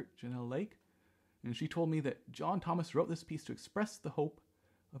teacher, Janelle Lake. And she told me that John Thomas wrote this piece to express the hope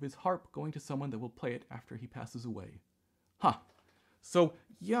of his harp going to someone that will play it after he passes away. Huh. So,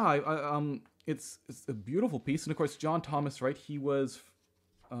 yeah, it's a beautiful piece. And, of course, John Thomas, right, he was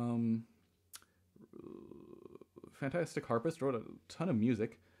fantastic harpist, wrote a ton of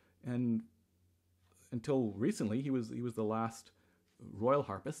music. And until recently, he was the last royal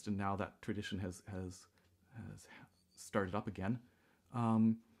harpist. And now that tradition has started up again.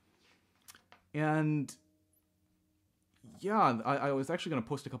 And yeah, I was actually going to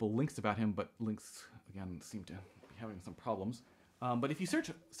post a couple links about him, but links, again, seem to be having some problems. But if you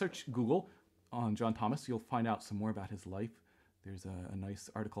search Google on John Thomas, you'll find out some more about his life. There's a nice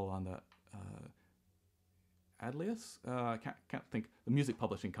article on the Adlius, can't think, the music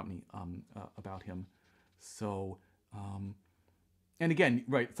publishing company about him. So, and again,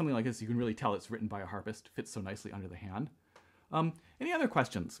 right, something like this, you can really tell it's written by a harpist, fits so nicely under the hand. Any other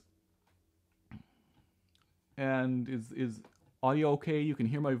questions? And is audio okay? You can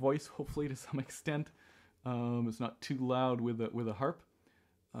hear my voice, hopefully, to some extent. It's not too loud with a harp.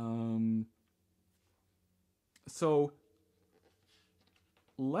 So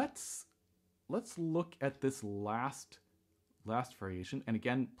let's look at this last variation. And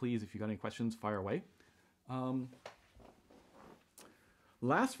again, please, if you got any questions, fire away.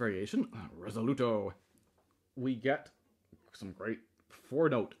 Last variation, Resoluto. We get some great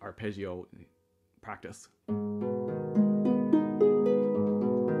 4-note arpeggio practice.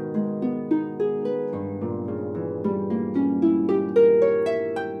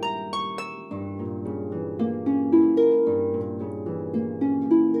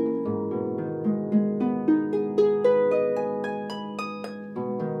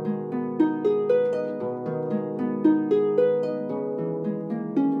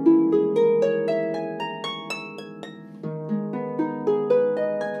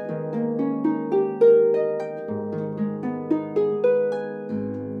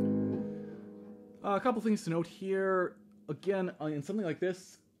 A couple things to note here. Again, in something like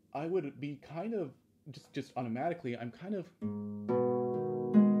this, I would be kind of just automatically. I'm kind of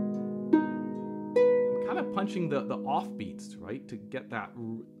punching the offbeats, right, to get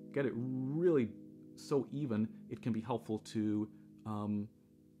it really so even. It can be helpful to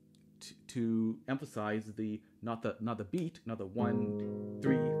emphasize not the beat, not the 1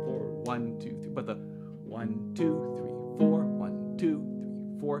 3 4 1 2 3, but the 1 2 3 4 1 2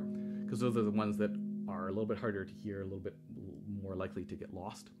 3 4, because those are the ones that are a little bit harder to hear, a little bit more likely to get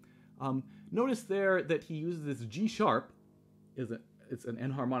lost. Notice there that he uses this G sharp, it's an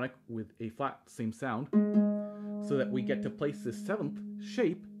enharmonic with a flat, same sound, so that we get to place this 7th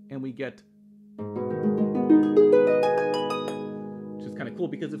shape, and we get, which is kind of cool,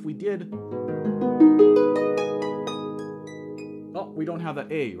 because if we did, oh, we don't have that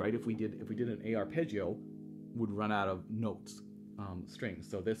A, right? If we did an A arpeggio, would run out of notes, strings.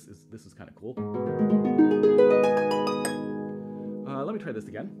 So this is kind of cool. Let me try this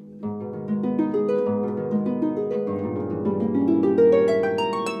again.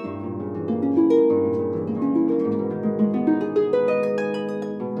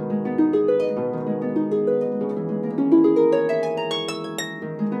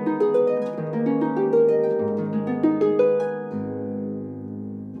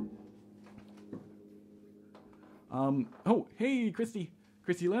 Oh, hey, Christy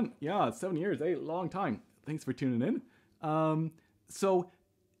Lynn. Yeah, 7 years, hey, long time. Thanks for tuning in.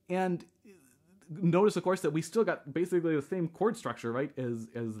 And notice, of course, that we still got basically the same chord structure, right, as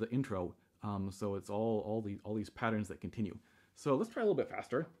the intro. So it's all these patterns that continue. So let's try a little bit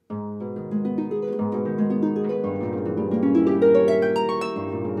faster.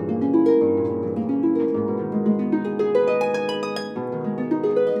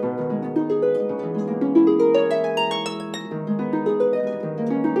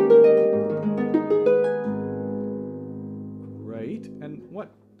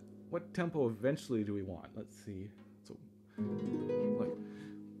 What tempo eventually do we want? Let's see. So, like,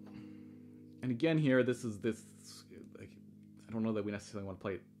 and again here, this. Like, I don't know that we necessarily want to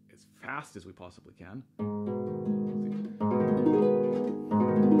play it as fast as we possibly can.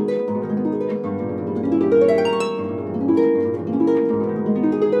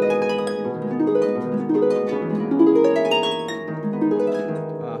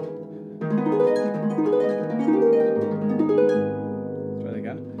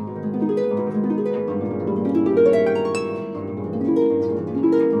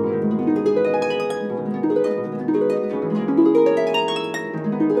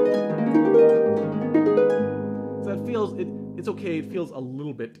 It's okay. It feels a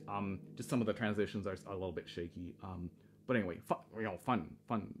little bit. Just some of the transitions are a little bit shaky. But anyway, fun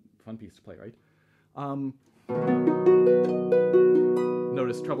piece to play, right?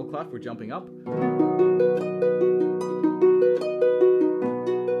 Notice treble clef. We're jumping up.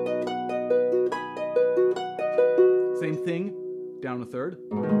 Same thing, down a third.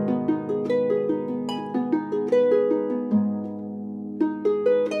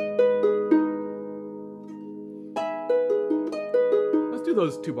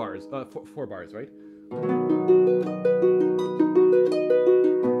 Those 2 bars, 4 bars, right?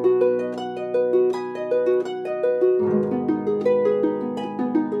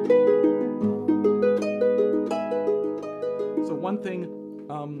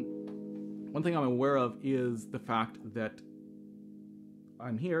 One thing I'm aware of is the fact that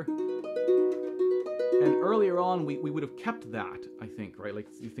I'm here. And earlier on, we would have kept that, I think, right? Like,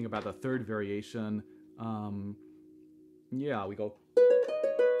 you think about the third variation. Yeah, we go.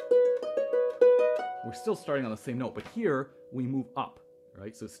 We're still starting on the same note, but here we move up,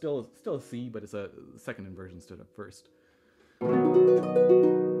 right? So it's still a C, but it's a second inversion instead of first.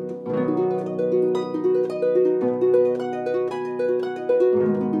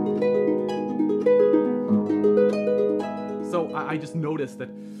 So I just noticed that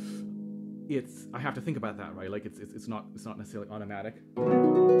I have to think about that, right? Like it's not necessarily automatic.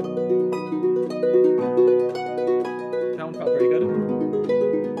 That one felt pretty good.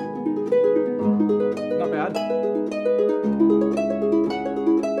 Not bad.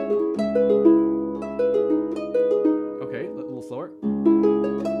 Okay, a little slower.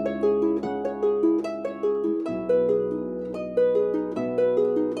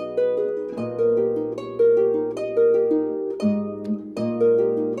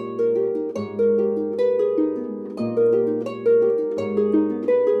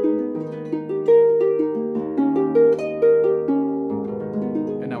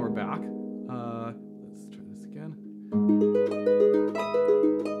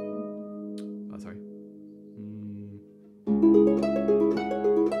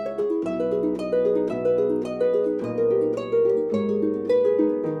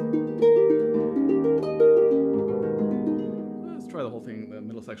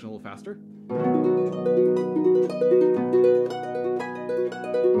 Section a little faster.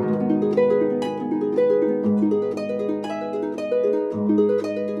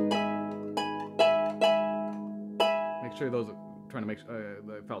 Make sure those, trying to make sure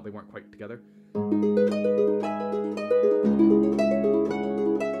I felt they weren't quite together.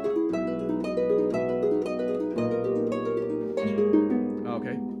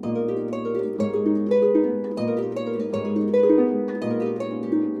 Okay.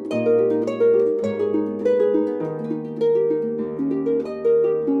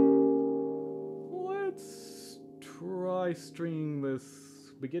 String this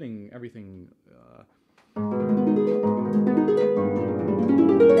beginning everything.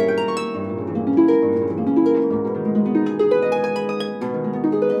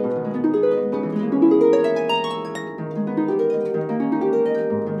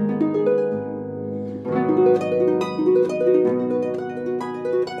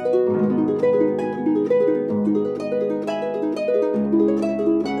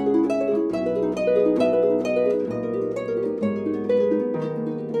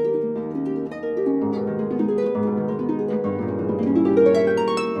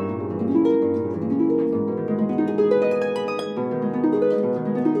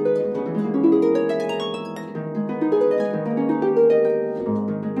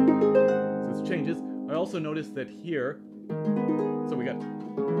 Also notice that here, so we got,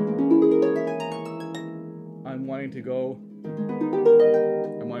 I'm wanting to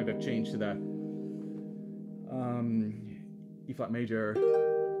change to that E flat major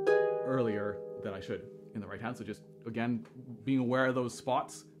earlier than I should in the right hand. So just, again, being aware of those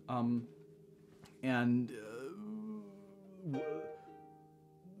spots, and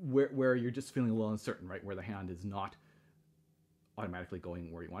where you're just feeling a little uncertain, right? Where the hand is not automatically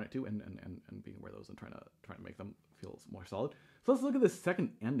going where you want it to, and being aware of those and trying to make them feel more solid. So let's look at this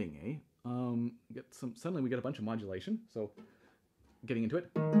second ending, suddenly we get a bunch of modulation. So getting into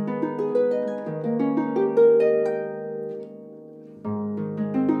it.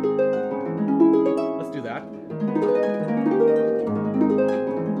 Let's do that.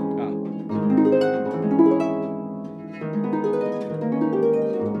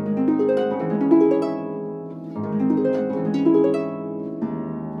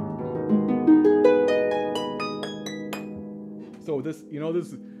 So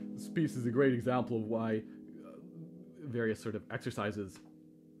this piece is a great example of why various sort of exercises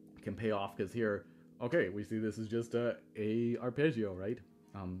can pay off, because here, okay, we see this is just a arpeggio, right?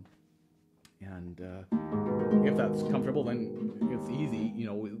 If that's comfortable, then it's easy.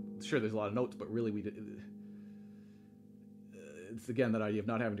 Sure, there's a lot of notes, but really it's again that idea of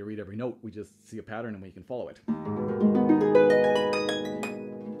not having to read every note. We just see a pattern and we can follow it.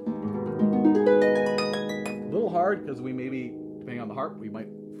 A little hard because we maybe, depending on the harp, we might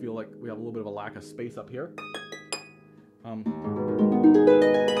feel like we have a little bit of a lack of space up here. And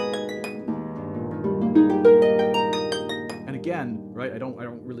again, right, I don't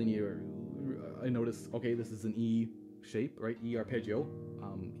really need I notice, okay, this is an E shape, right? E arpeggio,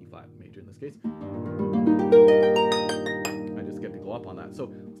 E flat major in this case. I just get to go up on that.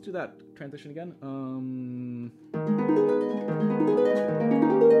 So let's do that transition again.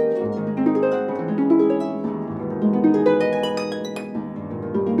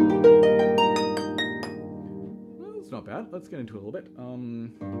 let's get into it a little bit.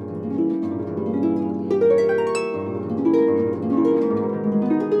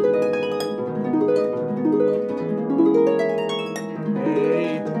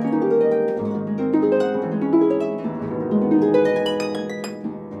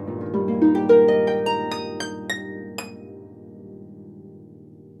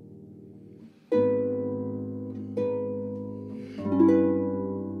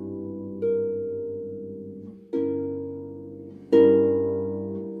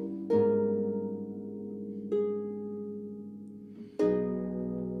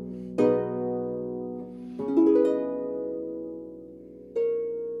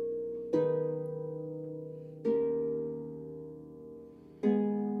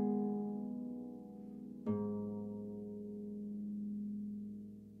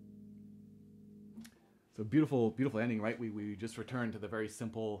 So beautiful, beautiful ending, right? We just returned to the very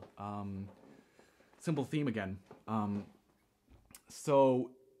simple, simple theme again. So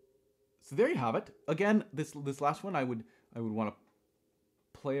there you have it. Again, this last one I would want to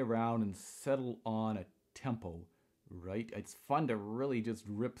play around and settle on a tempo, right? It's fun to really just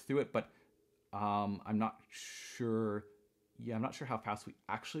rip through it, but I'm not sure. Yeah, I'm not sure how fast we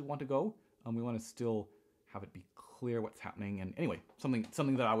actually want to go. We want to still have it be clear what's happening. And anyway,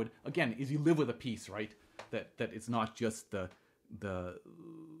 something that I would, again, is you live with a piece, right? That it's not just the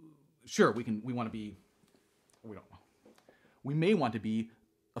sure, we want to be, we may want to be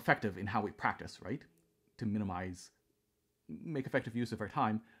effective in how we practice, right? To make effective use of our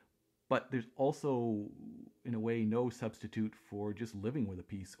time. But there's also, in a way, no substitute for just living with a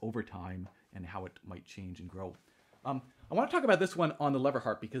piece over time and how it might change and grow. I want to talk about this one on the lever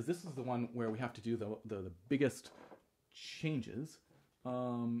harp because this is the one where we have to do the biggest changes.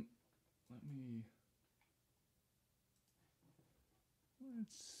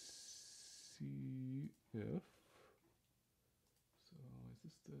 Let's see if, so is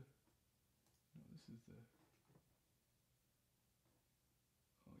this the, no, this is the,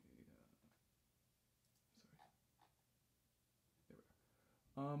 oh yeah, sorry, there we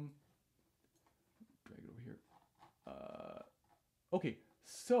go. Drag it over here. Okay,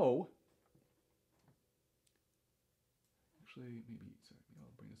 so, actually, maybe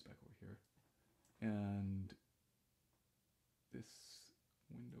I'll bring this back over here, and this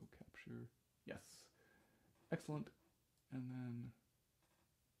window capture, yes, excellent, and then,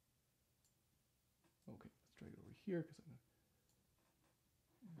 okay, let's drag it over here, because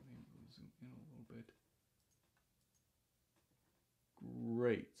I'm going to zoom in a little bit.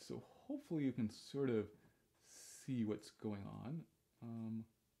 Great, so hopefully you can sort of see what's going on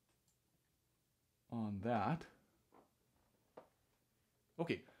that.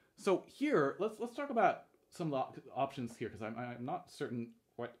 Okay, so here, let's talk about some options here, because I'm not certain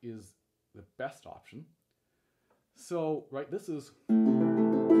what is the best option. So, right, this is,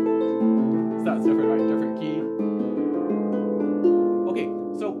 so that's different, right? Different key. Okay,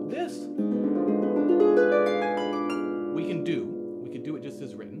 so this we can do it just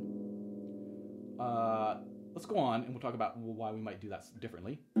as written. Let's go on and we'll talk about why we might do that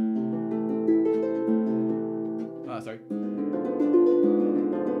differently. Sorry.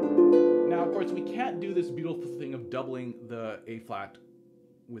 Now, of course, we can't do this beautiful thing of doubling the A flat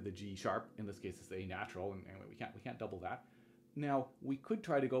with a G sharp. In this case, it's A natural, and anyway, we can't double that. Now, we could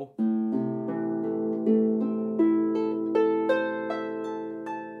try to go.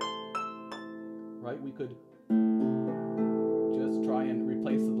 Right? We could just try and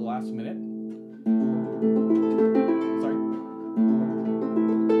replace at the last minute. Sorry.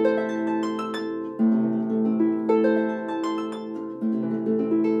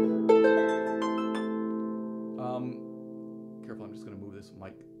 Careful, I'm just going to move this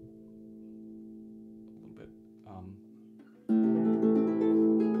mic a little bit.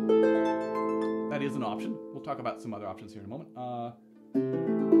 That is an option. We'll talk about some other options here in a moment.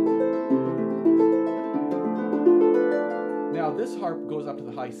 Now this harp goes up to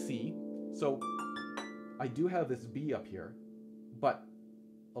the high C, so I do have this B up here, but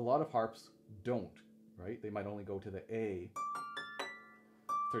a lot of harps don't, right? They might only go to the A,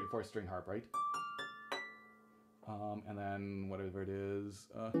 34 string harp, right? And then whatever it is,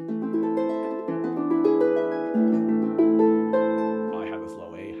 I have this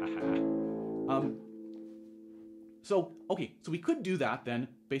low A, haha. So, okay, so we could do that then,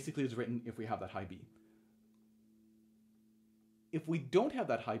 basically as written, if we have that high B. If we don't have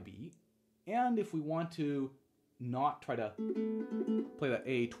that high B, and if we want to not try to play that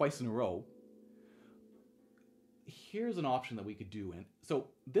A twice in a row, here's an option that we could do. And so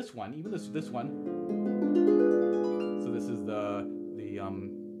this one, even this one, so this is the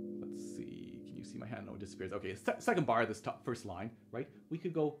let's see, can you see my hand? No, it disappears. Okay, second bar of this top first line, right? We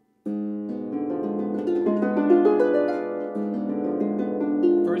could go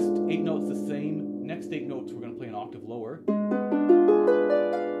first 8 notes the same. Next 8 notes we're going to play an octave lower.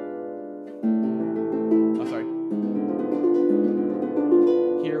 Oh, sorry.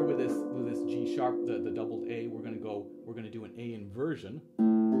 Here with this G sharp, the doubled A, we're going to do an A inversion.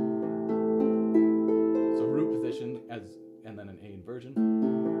 So root position and then an A inversion.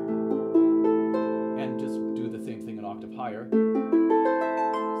 And just do the same thing an octave higher.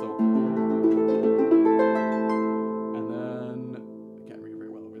 So, and then, I can't read it very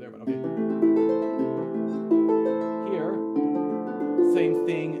well over there, but okay. Here, same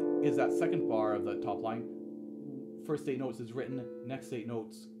thing is that second bar of the top line. First 8 notes is written, next 8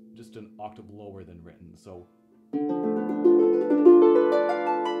 notes just an octave lower than written. So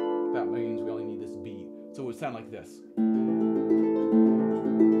that means we only need this B. So it would sound like this. Is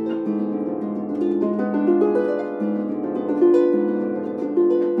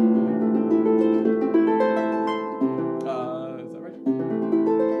that right?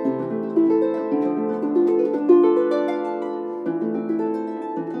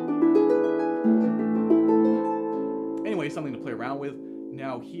 Anyway, something to play around with.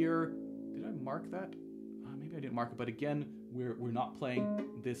 Now here, did I mark that? Maybe I didn't mark it, but again, we're not playing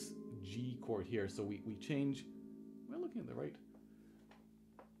this G chord here, so we change. Am I looking at the right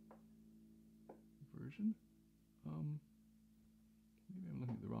version? Maybe I'm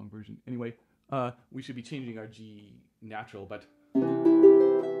looking at the wrong version. Anyway, we should be changing our G natural, but in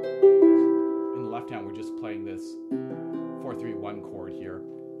the left hand we're just playing this 4-3-1 chord here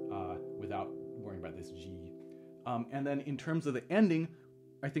without worrying about this G. And then in terms of the ending,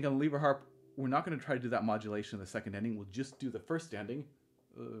 I think on the lever harp, we're not going to try to do that modulation in the second ending. We'll just do the first ending,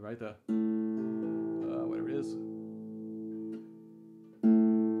 right? The whatever it is.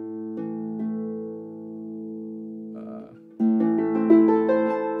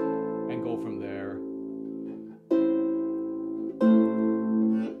 And go from there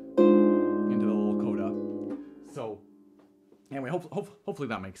into the little coda. So anyway, hopefully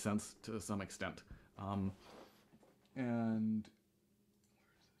that makes sense to some extent. And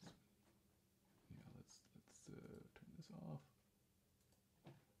let's turn this off.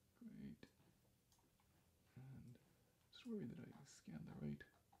 Great. And just worried that I scanned the right.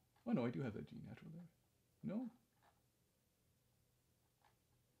 Oh no, I do have that G natural there. No?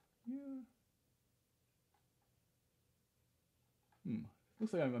 Yeah.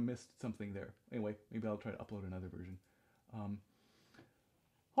 Looks like I missed something there. Anyway, maybe I'll try to upload another version.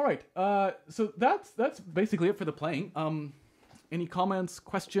 All right, so that's basically it for the playing. Any comments,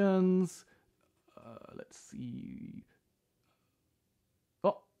 questions? Let's see.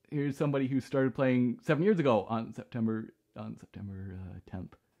 Oh, here's somebody who started playing 7 years ago on September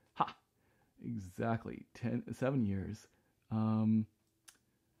 10th. Ha! Exactly, 7 years. And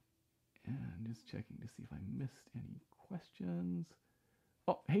just checking to see if I missed any questions.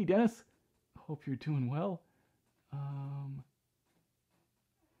 Oh, hey Dennis, hope you're doing well.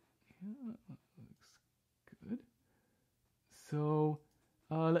 Yeah, looks good. So,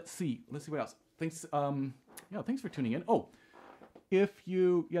 let's see what else. Thanks. Yeah, thanks for tuning in. Oh, if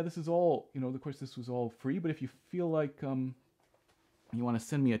you, this is all, of course, this was all free. But if you feel like you want to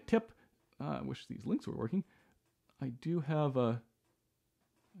send me a tip, I wish these links were working. I do have a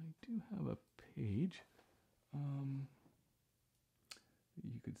page.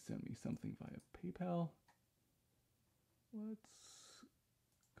 You could send me something via PayPal. Let's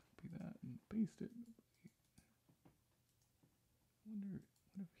copy that and paste it. I wonder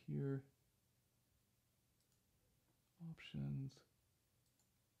if here, options,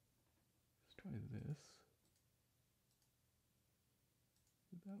 let's try this.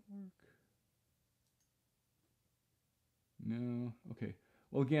 Did that work? No. Okay.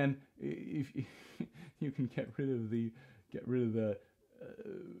 Well, again, if you can get rid of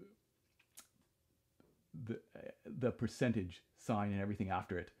the percentage sign and everything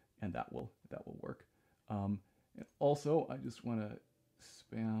after it, and that will work. And also, I just want to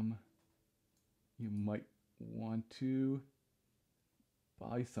spam. You might want to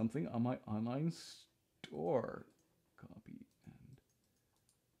buy something on my online store. Copy and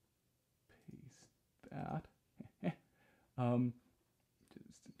paste that.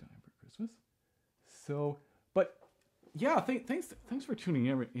 Just in time for Christmas. So, but yeah, thanks for tuning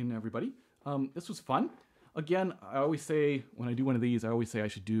in, everybody. This was fun. Again, I always say when I do one of these, I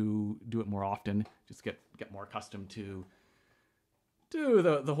should do it more often. Just get more accustomed to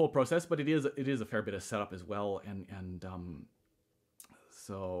the whole process. But it is a fair bit of setup as well. And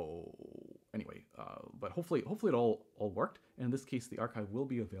so anyway, but hopefully it all worked. And in this case, the archive will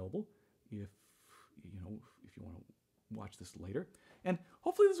be available if if you want to watch this later. And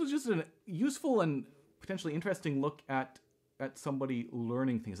hopefully this was just a useful and potentially interesting look at somebody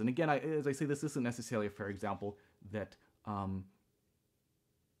learning things. And again, as I say, this isn't necessarily a fair example that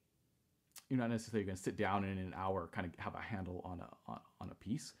you're not necessarily going to sit down and in an hour kind of have a handle on a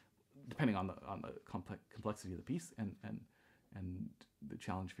piece, depending on the complexity of the piece and the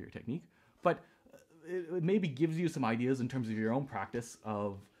challenge for your technique. But it maybe gives you some ideas in terms of your own practice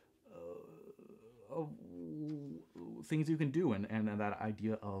of things you can do, and that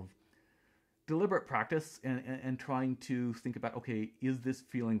idea of deliberate practice and trying to think about, okay, is this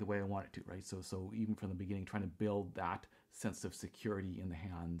feeling the way I want it to, right? So even from the beginning, trying to build that sense of security in the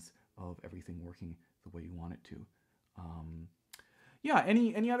hands of everything working the way you want it to. Yeah.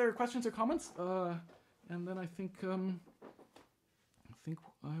 Any other questions or comments? And then I think I'll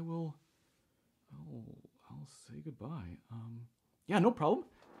say goodbye. Yeah, no problem.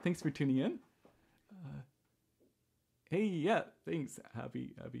 Thanks for tuning in. Hey, yeah, thanks.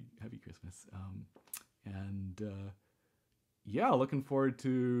 Happy Christmas. Yeah, looking forward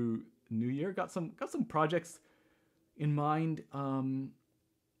to New Year. Got some projects in mind.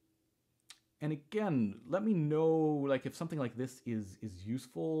 And again, let me know, like, if something like this is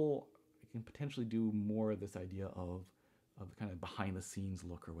useful. I can potentially do more of this idea of kind of behind the scenes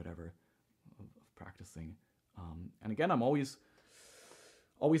look or whatever of practicing. And again, I'm always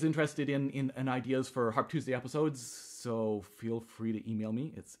interested in ideas for Harp Tuesday episodes, so feel free to email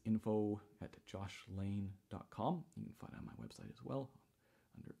me. It's info@joshlane.com. You can find it on my website as well,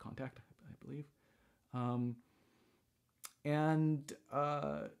 under contact, I believe.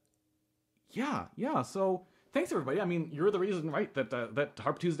 Yeah. So thanks everybody. I mean, you're the reason, right, that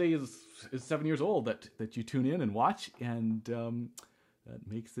Harp Tuesday is 7 years old. That you tune in and watch, and that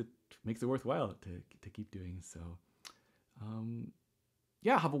makes it worthwhile to keep doing so.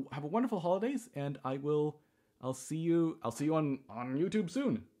 Yeah, have a wonderful holidays, and I'll see you on YouTube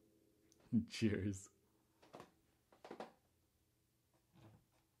soon. Cheers.